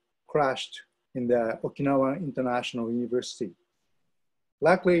 Helicopter crashed in the Okinawa International University.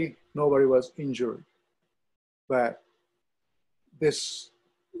 Luckily, nobody was injured, but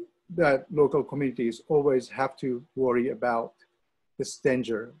that local communities always have to worry about this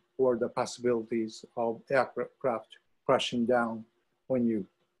danger or the possibilities of aircraft crashing down on you.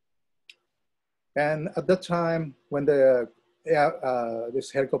 And at that time, when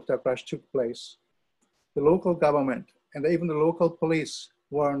this helicopter crash took place, the local government and even the local police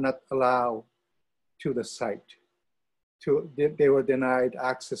were not allowed to the site. They were denied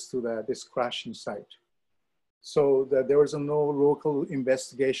access to this crashing site. So there was no local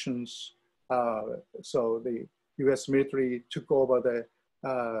investigations. So the US military took over the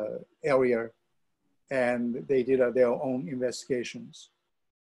area and they did their own investigations.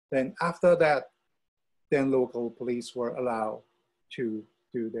 Then after that, then local police were allowed to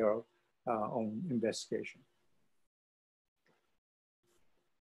do their own investigation.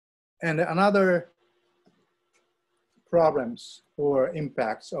 And another problems or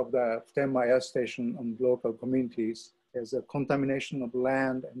impacts of the Phutema Air Station on local communities is the contamination of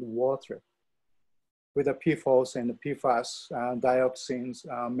land and water with the PFOS and the PFAS, dioxins,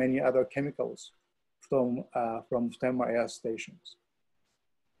 many other chemicals from Phutema Air Stations.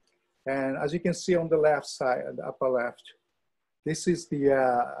 And as you can see on the left side, the upper left, this is the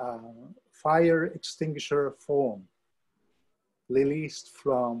fire extinguisher foam released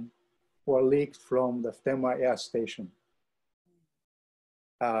from or leaked from the Phutema Air Station.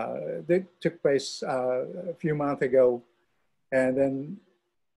 That took place a few months ago, and then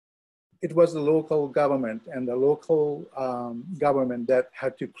it was the local government and the local government that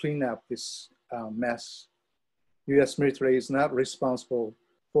had to clean up this mess. US military is not responsible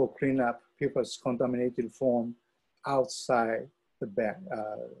for clean up people's contaminated foam outside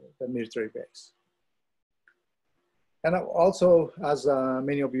the military base. And also, as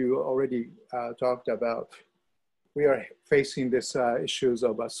many of you already talked about, we are facing these issues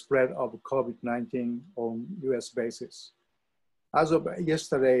of a spread of COVID-19 on US bases. As of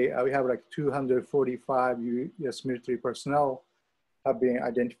yesterday, we have like 245 US military personnel have been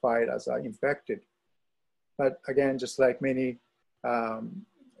identified as infected. But again, just like many,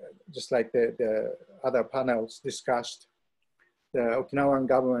 just like the other panels discussed, the Okinawan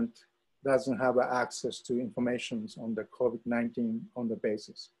government doesn't have access to information on the COVID-19 on the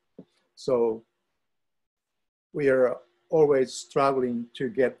basis. So we are always struggling to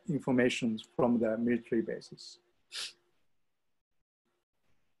get information from the military bases.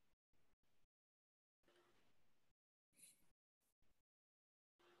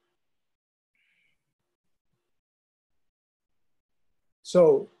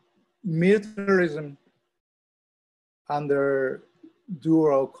 So militarism under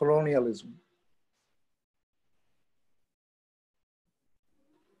dual colonialism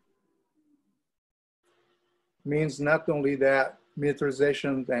means not only that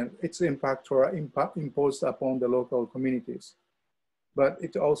militarization and its impact or imposed upon the local communities, but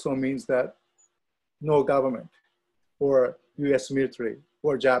it also means that no government or US military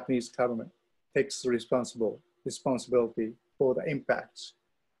or Japanese government takes responsibility for the impacts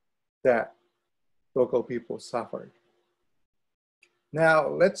that local people suffered. Now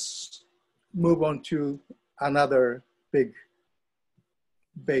let's move on to another big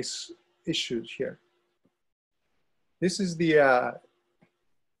base issues here. This is the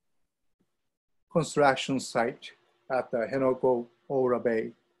construction site at the Henoko Ora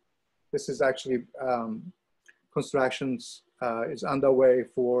Bay. This is actually constructions is underway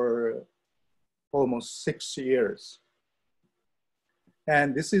for almost 6 years.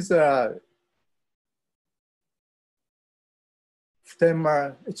 And this is a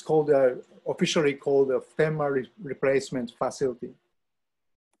Phutema, it's called officially called a Phutema replacement facility,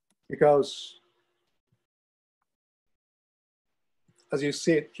 because as you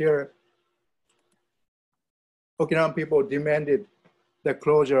see it here, Okinawan people demanded the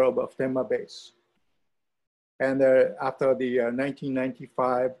closure of a Phutema base. And after the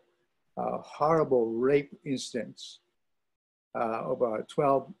 1995 horrible rape incidents of a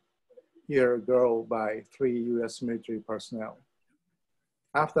 12-year girl by 3 US military personnel.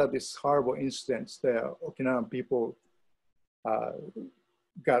 After this horrible incidents, the Okinawan people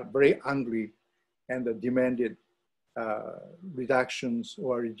got very angry and demanded reductions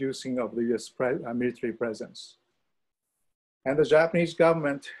or reducing of the US military presence. And the Japanese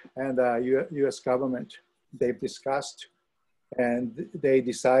government and the US government, they've discussed and they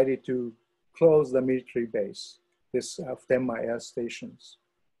decided to close the military base, this Phutema Air Stations.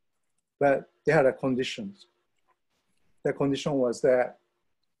 But they had a condition. The condition was that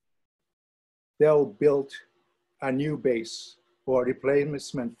they'll build a new base or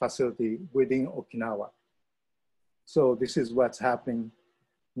replacement facility within Okinawa. So this is what's happening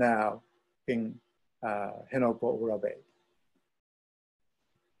now in Henoko Ora Bay.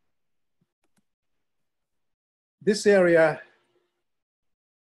 This area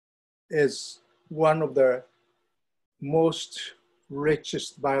is one of the most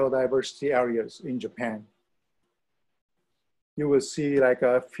richest biodiversity areas in Japan. You will see like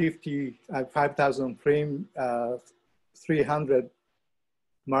 5,300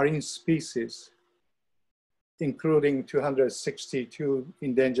 marine species, including 262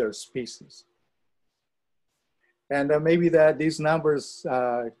 endangered species. And maybe that these numbers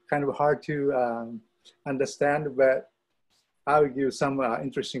are kind of hard to understand, but I'll give you some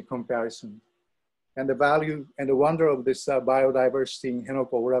interesting comparison. And the value and the wonder of this biodiversity in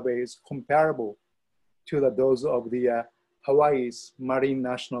Henoko Ora Bay is comparable to those of the Hawaii's Marine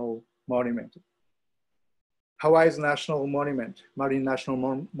National Monument. Hawaii's national monument, Marine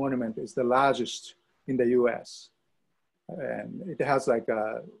National Monument, is the largest in the US. And it has like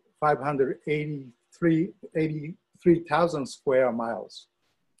 583,000 square miles.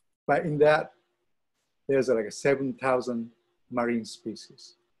 But in that, there's like 7,000 marine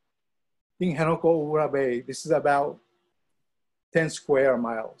species. In Henoko-Ura Bay, this is about 10 square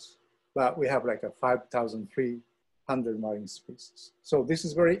miles, but we have like a 5,300 marine species. So this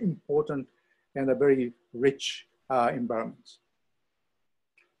is very important and a very rich environment.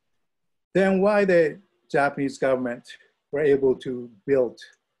 Then why the Japanese government were able to build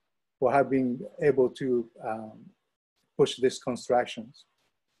or have been able to push these constructions?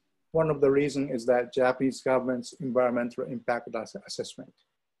 One of the reasons is that Japanese government's environmental impact assessment.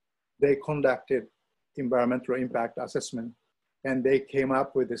 They conducted environmental impact assessment, and they came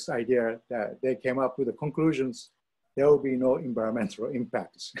up with this idea that they came up with the conclusions there will be no environmental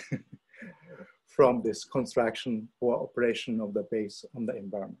impacts from this construction or operation of the base on the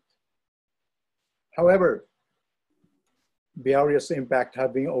environment. However, various impacts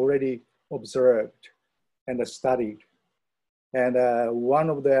have been already observed and studied. And one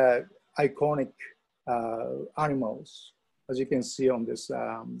of the iconic animals, as you can see on this,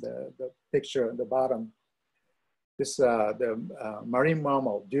 the picture at the bottom, this the marine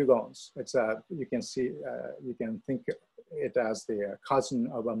mammal, dugongs. It's you can see, you can think it as the cousin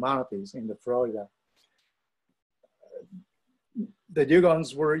of manatees in the Florida. The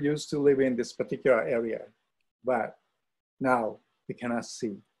dugongs were used to live in this particular area, but now we cannot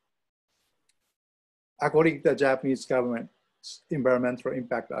see. According to the Japanese government's environmental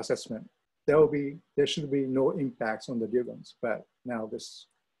impact assessment, there should be no impacts on the dugongs, but now this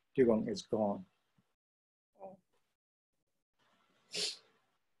dugong is gone.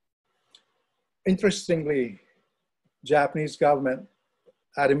 Interestingly, Japanese government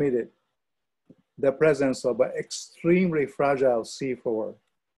admitted the presence of an extremely fragile seafloor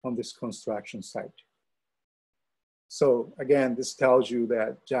on this construction site. So again, this tells you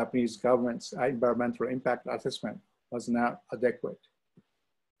that Japanese government's environmental impact assessment was not adequate.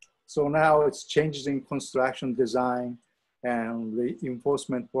 So now it's changes in construction design and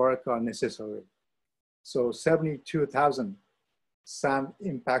reinforcement work are necessary. So 72,000 sand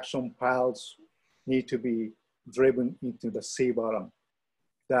impaction piles need to be driven into the sea bottom.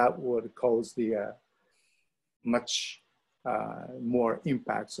 That would cause the much more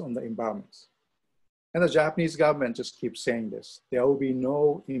impacts on the environment. And the Japanese government just keeps saying this. There will be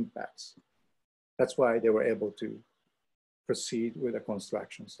no impacts. That's why they were able to proceed with the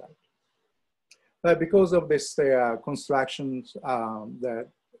construction site. But because of this constructions,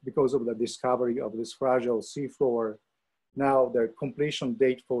 because of the discovery of this fragile seafloor, now the completion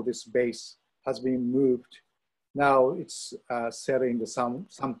date for this base has been moved. Now it's set in the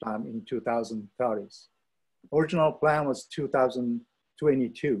sometime in 2030s. Original plan was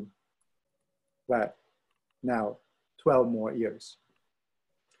 2022, but now 12 more years.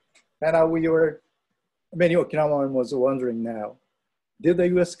 And many Okinawan was wondering now, did the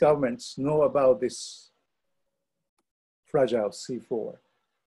US government know about this fragile seafloor?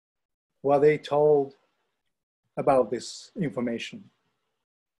 Were they told about this information?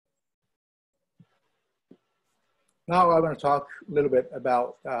 Now I want to talk a little bit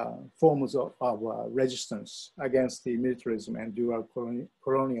about forms of resistance against the militarism and dual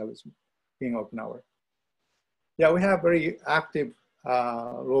colonialism in Okinawa. Yeah, we have very active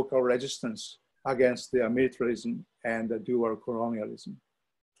local resistance against the militarism and the dual colonialism.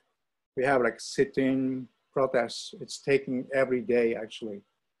 We have like sit-in protests. It's taking every day actually.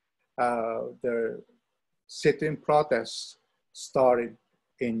 The sit-in protests started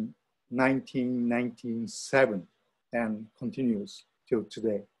in 1997 and continues till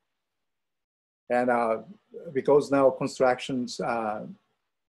today. And because now constructions are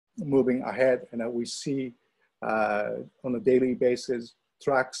moving ahead, and we see on a daily basis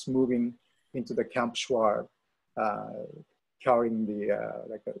trucks moving into the Camp Schwab, carrying the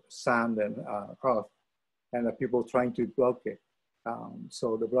like sand and earth, and the people trying to block it.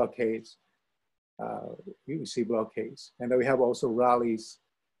 So the blockades, you see blockades, and then we have also rallies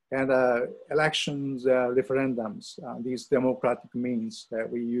and elections, referendums. These democratic means that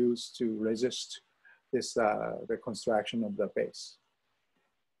we use to resist this the construction of the base.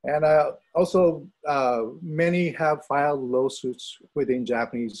 And also, many have filed lawsuits within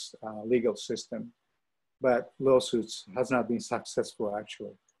Japanese legal system, but lawsuits has not been successful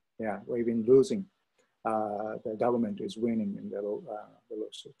actually. Yeah, we've been losing. The government is winning in the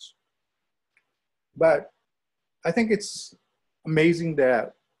lawsuits. But I think it's amazing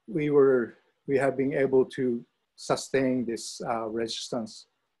that we have been able to sustain this resistance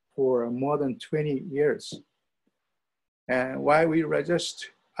for more than 20 years. And why we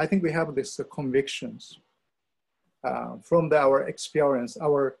resist, I think we have this convictions from our experience,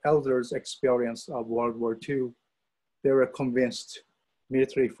 our elders' experience of World War II. They were convinced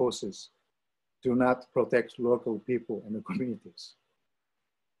military forces do not protect local people and the communities.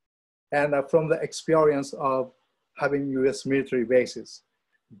 And from the experience of having US military bases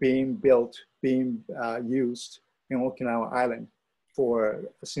being built, being used in Okinawa Island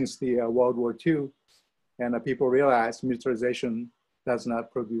since the World War II, and people realized militarization does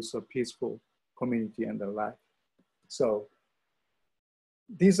not produce a peaceful community and their life. So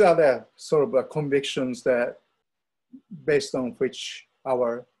these are the sort of convictions that based on which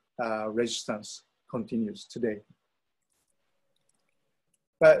our resistance continues today.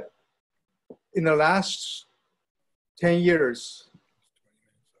 But in the last 10 years,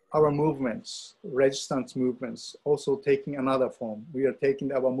 our movements, resistance movements, also taking another form. We are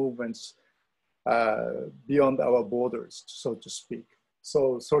taking our movements beyond our borders, so to speak.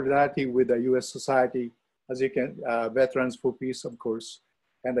 So solidarity with the US society, as you can, Veterans for Peace, of course,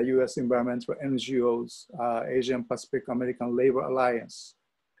 and the US environmental NGOs, Asian Pacific American Labor Alliance,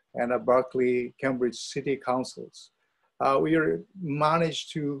 and Berkeley, Cambridge City Councils. We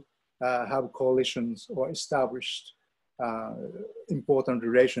managed to have coalitions or established important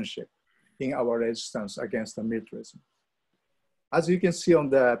relationship in our resistance against the militarism. As you can see on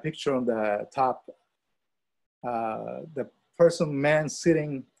the picture on the top, the man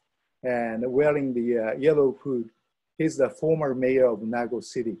sitting and wearing the yellow hood, he's the former mayor of Nago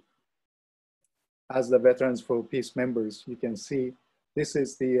City. As the Veterans for Peace members, you can see this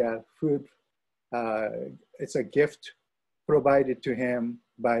is the food. It's a gift provided to him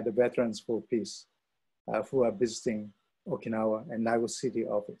by the Veterans for Peace who are visiting Okinawa and Nago City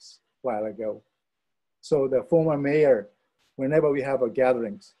office a while ago. So the former mayor, whenever we have a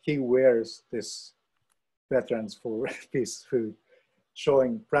gatherings, he wears this Veterans for Peace food,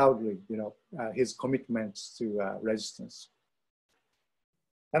 showing proudly, his commitments to resistance.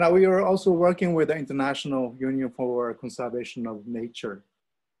 And we are also working with the International Union for Conservation of Nature.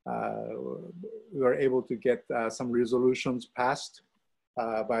 We were able to get some resolutions passed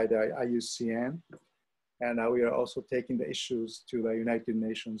by the IUCN. And we are also taking the issues to the United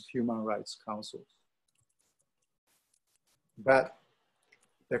Nations Human Rights Council. But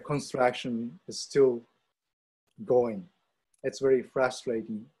the construction is still going. It's very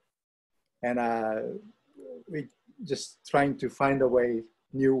frustrating. And we just trying to find a way,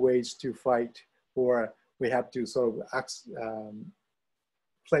 new ways to fight, or we have to sort of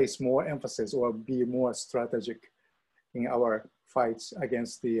place more emphasis or be more strategic in our fights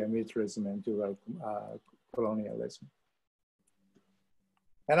against the militarism and colonialism.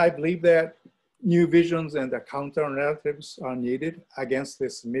 And I believe that new visions and the counter narratives are needed against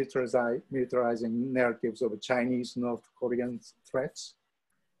this militarizing narratives of Chinese, North Korean threats.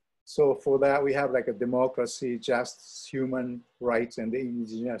 So for that, we have like a democracy, justice, human rights, and the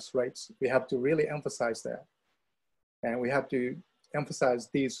indigenous rights. We have to really emphasize that. And we have to emphasize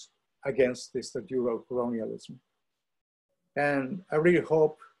these against this Euro-colonialism. And I really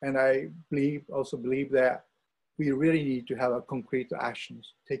hope, and I also believe that we really need to have a concrete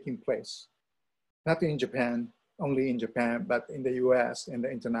actions taking place, not in Japan, only in Japan, but in the US and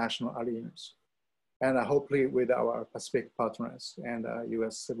the international arenas. And hopefully with our Pacific partners and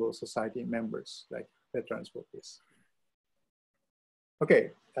US civil society members like Veterans for Peace.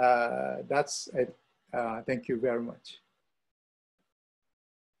 Okay, that's it. Thank you very much.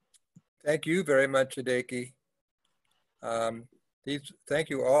 Thank you very much, Hideki. Thank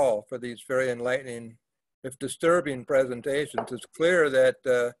you all for these very enlightening, if disturbing presentations. It's clear that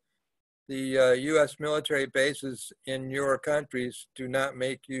the US military bases in your countries do not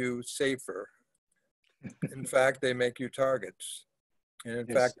make you safer. In fact, they make you targets. And in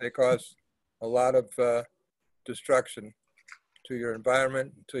fact, they cause a lot of destruction to your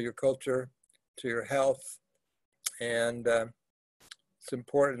environment, to your culture, to your health. And it's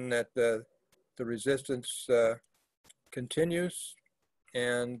important that the resistance continues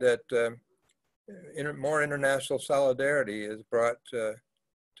and that more international solidarity is brought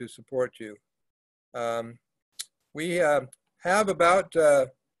to support you. We have about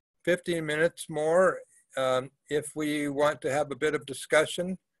 15 minutes more if we want to have a bit of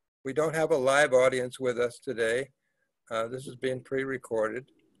discussion. We don't have a live audience with us today. This is being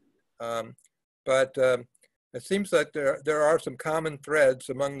pre-recorded. But it seems like there are some common threads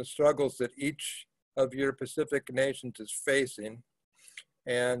among the struggles that each of your Pacific nations is facing.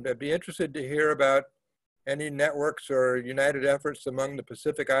 And I'd be interested to hear about any networks or united efforts among the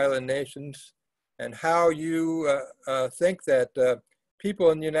Pacific Island nations and how you think that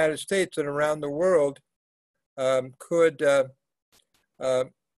people in the United States and around the world could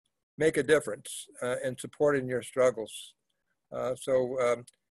make a difference in supporting your struggles.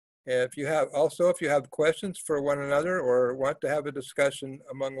 If you have questions for one another or want to have a discussion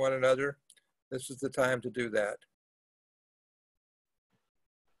among one another, this is the time to do that.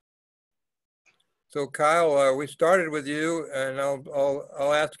 So Kyle, we started with you, and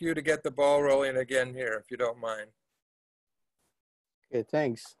I'll ask you to get the ball rolling again here, if you don't mind. Okay,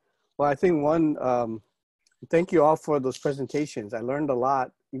 thanks. Well, I think thank you all for those presentations. I learned a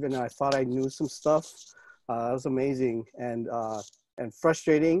lot, even though I thought I knew some stuff. That was amazing and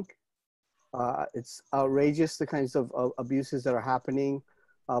frustrating. It's outrageous, the kinds of abuses that are happening,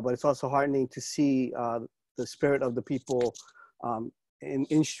 but it's also heartening to see the spirit of the people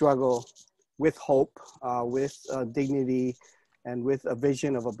in struggle, with hope, with dignity, and with a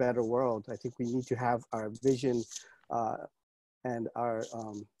vision of a better world. I think we need to have our vision and our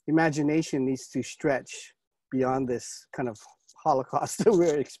imagination needs to stretch beyond this kind of Holocaust that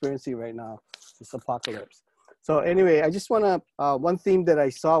we're experiencing right now, this apocalypse. So anyway, I just want to, one theme that I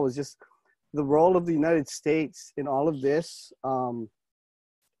saw was just the role of the United States in all of this.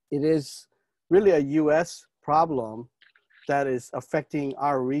 It is really a US problem that is affecting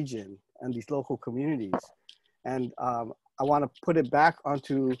our region and these local communities. And I want to put it back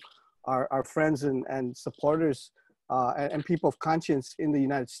onto our friends and supporters and people of conscience in the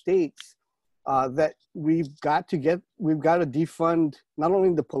United States that we've got to defund not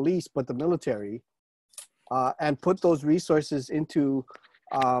only the police, but the military and put those resources into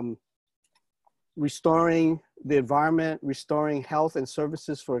restoring the environment, restoring health and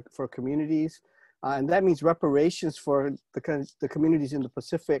services for communities. And that means reparations for the communities in the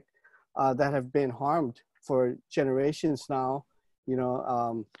Pacific that have been harmed for generations now,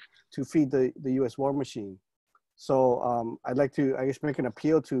 to feed the US war machine. So I'd like to, I guess, make an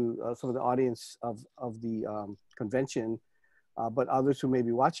appeal to some of the audience of the convention, but others who may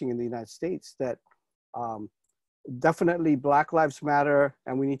be watching in the United States, that definitely Black Lives Matter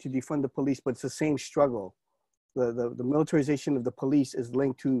and we need to defund the police, but it's the same struggle. The militarization of the police is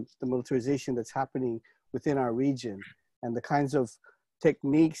linked to the militarization that's happening within our region, and the kinds of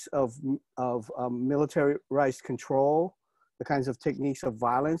techniques of militarized control, the kinds of techniques of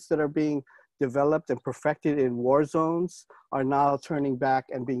violence that are being developed and perfected in war zones are now turning back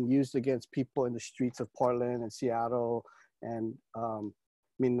and being used against people in the streets of Portland and Seattle and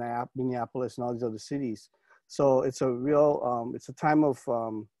Minneapolis and all these other cities. So it's a real, it's a time of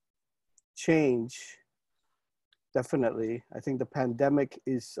change, definitely. I think the pandemic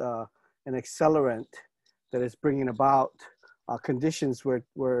is an accelerant that is bringing about conditions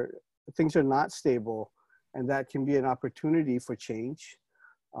where things are not stable, and that can be an opportunity for change.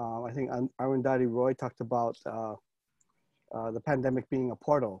 I think Arundhati Roy talked about the pandemic being a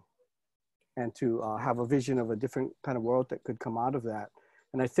portal, and to have a vision of a different kind of world that could come out of that.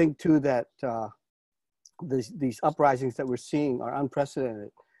 And I think too that these uprisings that we're seeing are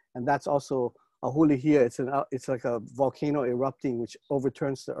unprecedented, and that's also a huli here. It's like a volcano erupting which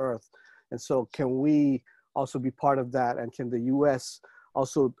overturns the earth. And so can we also be part of that, and can the US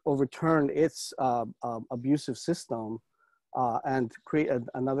also overturn its abusive system and create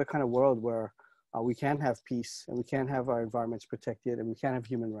another kind of world where we can have peace and we can have our environments protected and we can have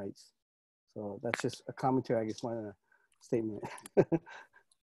human rights. So that's just a commentary, I guess, more than a statement.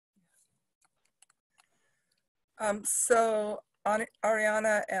 So on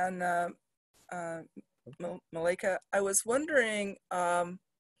Ariana and MELAIKA, I was wondering,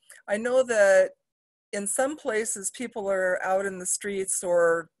 I know that in some places people are out in the streets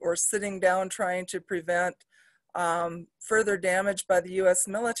or sitting down trying to prevent further damage by the US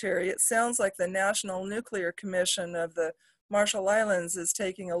military. It sounds like the National Nuclear Commission of the Marshall Islands is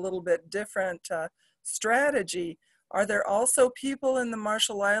taking a little bit different strategy. Are there also people in the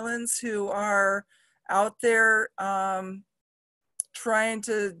Marshall Islands who are out there trying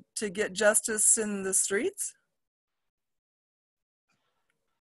to get justice in the streets?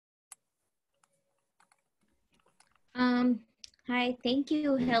 Hi, thank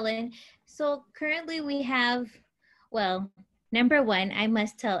you, Helen. So currently we have, well, number one, I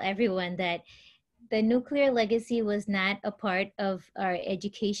must tell everyone that the nuclear legacy was not a part of our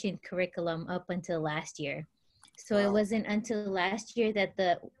education curriculum up until last year. So It wasn't until last year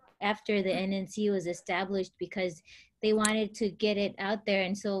that after the NNC was established, because they wanted to get it out there.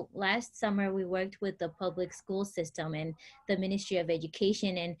 And so last summer we worked with the public school system and the Ministry of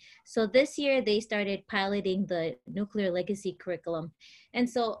Education. And so this year they started piloting the nuclear legacy curriculum. And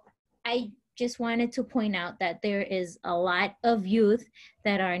so I just wanted to point out that there is a lot of youth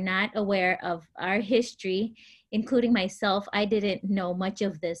that are not aware of our history, including myself. I didn't know much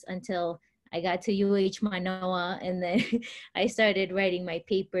of this until I got to UH Manoa, and then I started writing my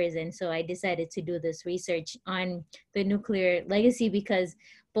papers. And so I decided to do this research on the nuclear legacy, because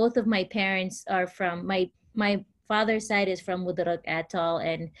both of my parents are from, my father's side is from Wudarok Atoll,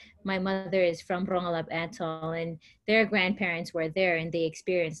 and my mother is from Rongelap Atoll, and their grandparents were there and they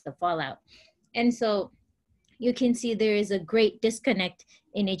experienced the fallout. And so you can see there is a great disconnect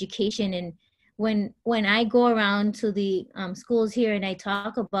in education. And when I go around to the schools here and I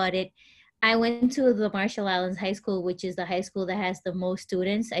talk about it, I went to the Marshall Islands High School, which is the high school that has the most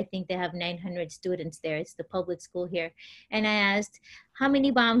students. I think they have 900 students there. It's the public school here. And I asked how many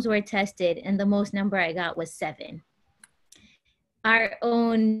bombs were tested, and the most number I got was 7. Our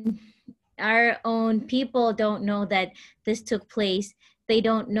own people don't know that this took place. They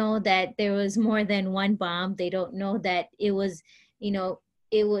don't know that there was more than one bomb. They don't know that it was,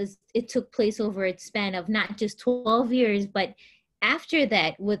 it took place over a span of not just 12 years, but after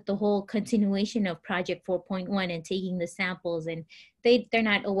that, with the whole continuation of Project 4.1 and taking the samples, and they're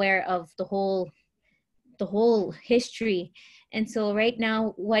not aware of the whole history. And so right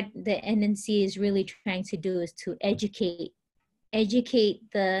now, what the NNC is really trying to do is to educate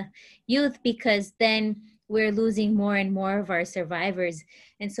the youth, because then we're losing more and more of our survivors.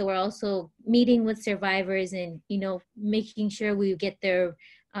 And so we're also meeting with survivors and, making sure we get their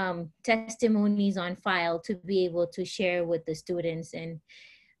testimonies on file to be able to share with the students. And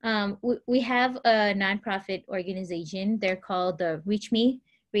we have a nonprofit organization. They're called the Reach Me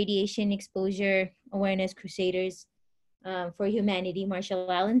Radiation Exposure Awareness Crusaders for Humanity Marshall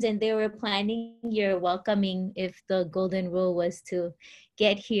Islands. And they were planning your welcoming if the Golden Rule was to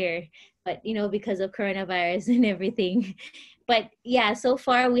get here, but because of coronavirus and everything. But yeah, so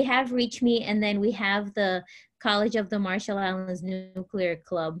far we have Reach Me, and then we have the College of the Marshall Islands Nuclear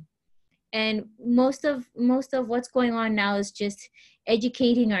Club. And most of what's going on now is just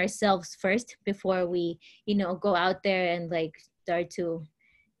educating ourselves first before we, go out there and start to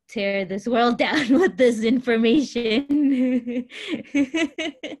tear this world down with this information.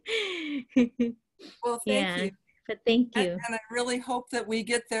 Well, thank you. But thank you. And I really hope that we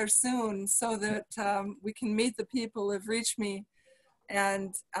get there soon so that we can meet the people of Reach Me.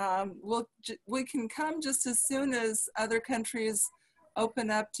 And we can come just as soon as other countries open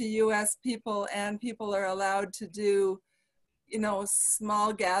up to US people and people are allowed to do,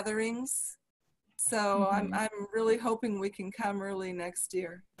 small gatherings. So I'm really hoping we can come early next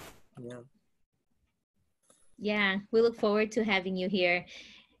year. Yeah, we look forward to having you here.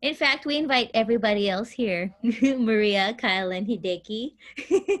 In fact, we invite everybody else here. Maria, Kyle, and Hideki.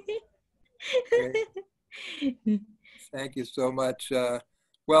 Thank you so much.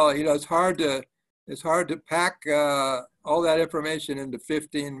 Well, it's hard to pack all that information into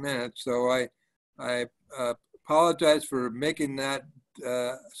 15 minutes. So I apologize for making that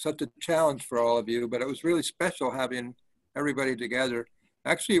such a challenge for all of you, but it was really special having everybody together.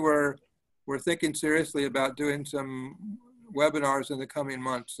 Actually, we're thinking seriously about doing some webinars in the coming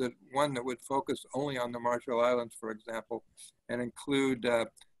months, one that would focus only on the Marshall Islands, for example, and include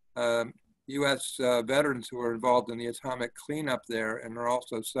U.S. veterans who are involved in the atomic cleanup there and are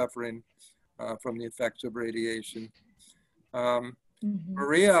also suffering from the effects of radiation.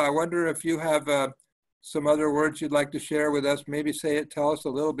 Maria, I wonder if you have some other words you'd like to share with us. Maybe tell us a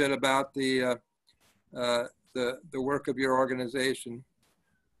little bit about the work of your organization.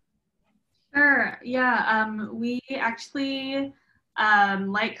 Sure. Yeah. We actually,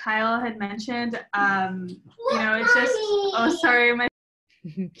 like Kyle had mentioned, it's just. Oh, sorry, my.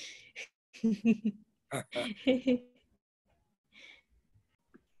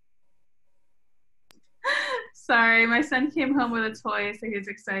 Sorry, my son came home with a toy, so he's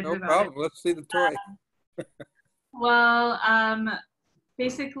excited about it. No problem. Let's see the toy.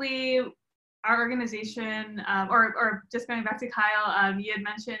 Basically, our organization, or just going back to Kyle, you had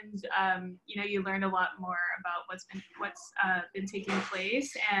mentioned, you learned a lot more about what's been taking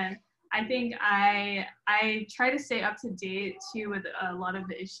place, and I think I try to stay up to date too with a lot of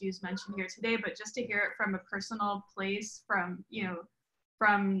the issues mentioned here today, but just to hear it from a personal place, from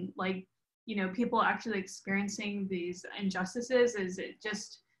people actually experiencing these injustices, is it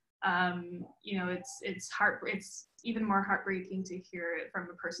just it's even more heartbreaking to hear it from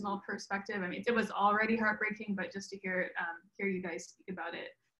a personal perspective. I mean, it was already heartbreaking, but just to hear you guys speak about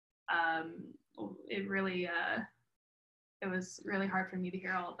it, it really it was really hard for me to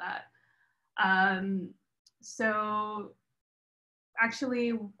hear all of that. So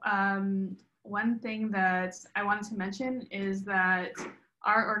actually, one thing that I wanted to mention is that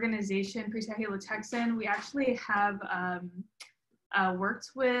our organization, Prisahilo Texan, we actually have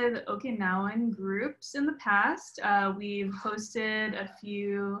worked with Okinawan groups in the past. We've hosted a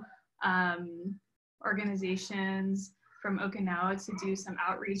few organizations from Okinawa to do some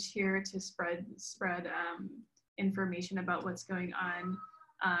outreach here to spread information about what's going on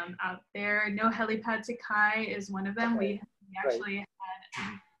out there. No Helipad to Kai is one of them. We actually had,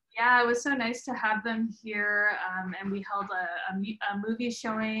 yeah, it was so nice to have them here, and we held a movie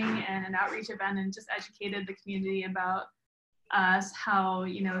showing and an outreach event and just educated the community about how,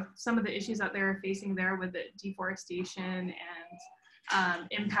 you know, some of the issues out there are facing there with the deforestation and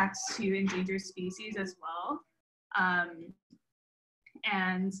impacts to endangered species as well.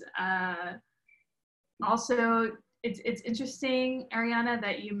 Also, it's interesting, Ariana,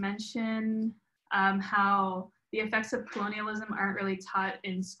 that you mention how the effects of colonialism aren't really taught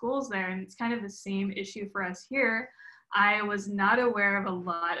in schools there, and it's kind of the same issue for us here. I was not aware of a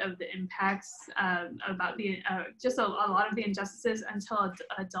lot of the impacts about the, just a lot of the injustices until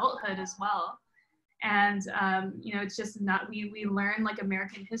adulthood as well. And, you know, it's just not, we learn like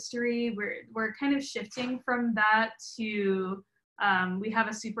American history. We're kind of shifting from that to, we have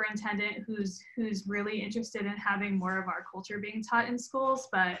a superintendent who's really interested in having more of our culture being taught in schools.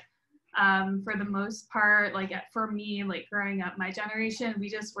 But for the most part, like for me, like growing up, my generation, we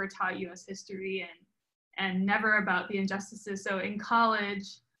just were taught US history and never about the injustices. So in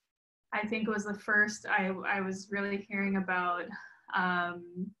college, I think it was the first I was really hearing about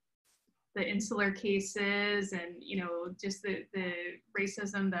the insular cases and, you know, just the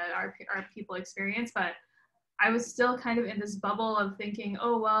racism that our people experience. But I was still kind of in this bubble of thinking,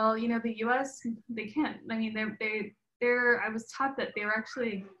 oh, well, you know, the US, they can't, I mean, I was taught that they were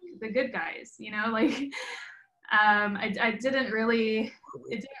actually the good guys, you know, like, it didn't really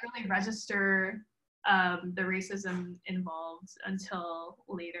register the racism involved until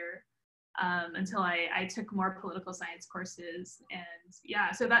later, until I took more political science courses. And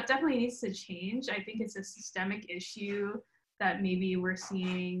yeah, so that definitely needs to change. I think it's a systemic issue that maybe we're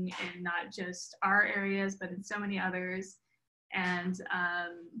seeing in not just our areas, but in so many others. And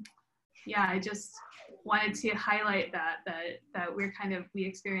yeah, I just wanted to highlight that we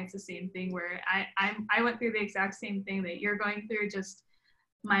experience the same thing, where I went through the exact same thing that you're going through, just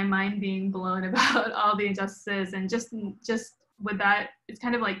my mind being blown about all the injustices, and just with that, it's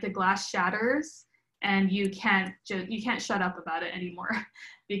kind of like the glass shatters and you can't shut up about it anymore,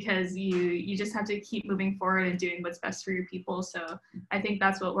 because you just have to keep moving forward and doing what's best for your people. So I think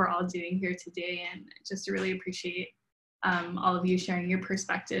that's what we're all doing here today, and just to really appreciate all of you sharing your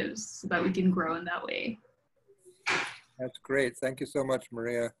perspectives so that we can grow in that way. That's great. Thank you so much,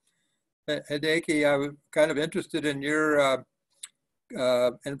 Maria. Hideki, I was kind of interested in your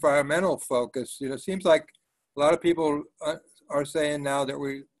environmental focus. You know, it seems like a lot of people are saying now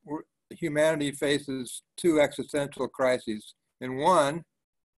that humanity faces two existential crises. And one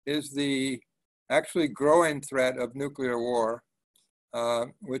is the actually growing threat of nuclear war,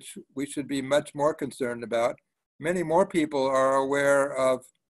 which we should be much more concerned about. Many more people are aware of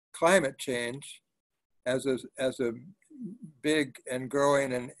climate change as a big and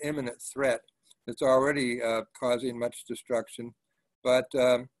growing and imminent threat that's already causing much destruction. But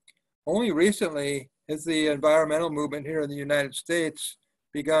only recently has the environmental movement here in the United States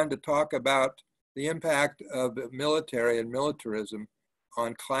begun to talk about the impact of the military and militarism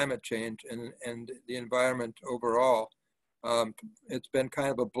on climate change and the environment overall. It's been kind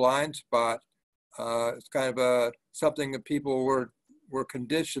of a blind spot. It's kind of something that people were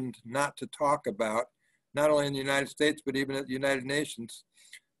conditioned not to talk about, not only in the United States, but even at the United Nations.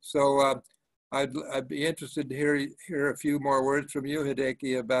 So I'd be interested to hear a few more words from you,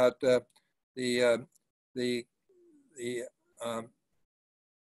 Hideki, about the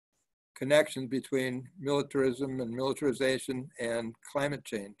connection between militarism and militarization and climate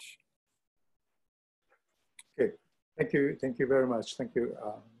change. Okay, thank you very much. Thank you.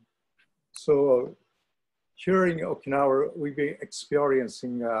 So here in Okinawa, we've been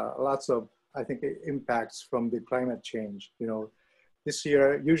experiencing lots of, I think, impacts from the climate change. You know, this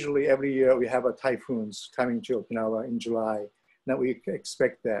year, usually every year we have typhoons coming to Okinawa in July. Now we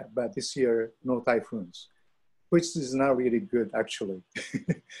expect that, but this year, no typhoons, which is not really good actually,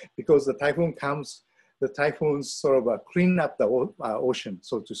 because the typhoon comes, the typhoons sort of clean up the ocean,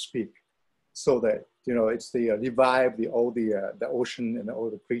 so to speak, so that, you know, it's the revive all the ocean and all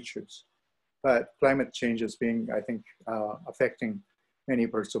the creatures. But climate change is being, I think, affecting many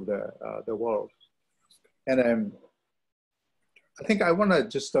parts of the world. And I think I want to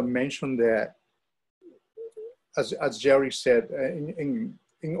just mention that, as Jerry said, in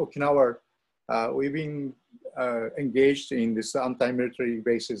Okinawa, we've been engaged in this anti-military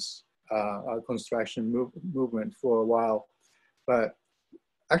bases construction movement for a while. But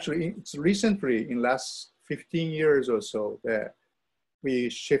actually, it's recently, in last 15 years or so, that we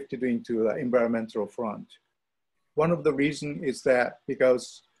shifted into the environmental front. One of the reasons is that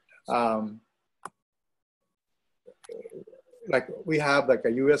because like we have like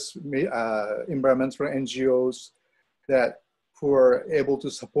a U.S. environmental NGOs that who are able to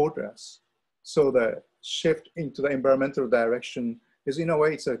support us. So the shift into the environmental direction is, in a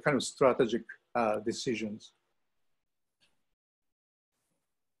way, it's a kind of strategic decisions.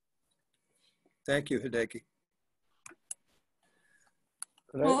 Thank you, Hideki.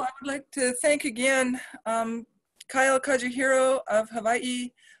 Well, I would like to thank again KAJIHIRO of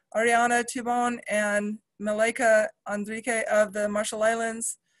Hawaii, ARIANA, TIBON, and MELAIKA ANDRIKE of the Marshall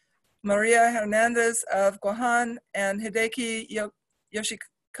Islands, Maria Hernandez of Guahan, and Hideki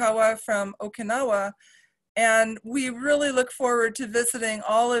Yoshikawa from Okinawa. And we really look forward to visiting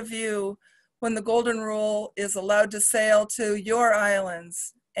all of you when the Golden Rule is allowed to sail to your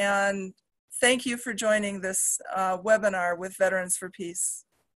islands. And thank you for joining this webinar with Veterans for Peace.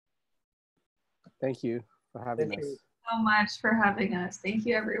 Thank you for having us. Thank you so much for having us. Thank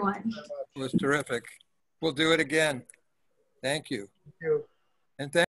you, everyone. It was terrific. We'll do it again. Thank you. Thank you. And thank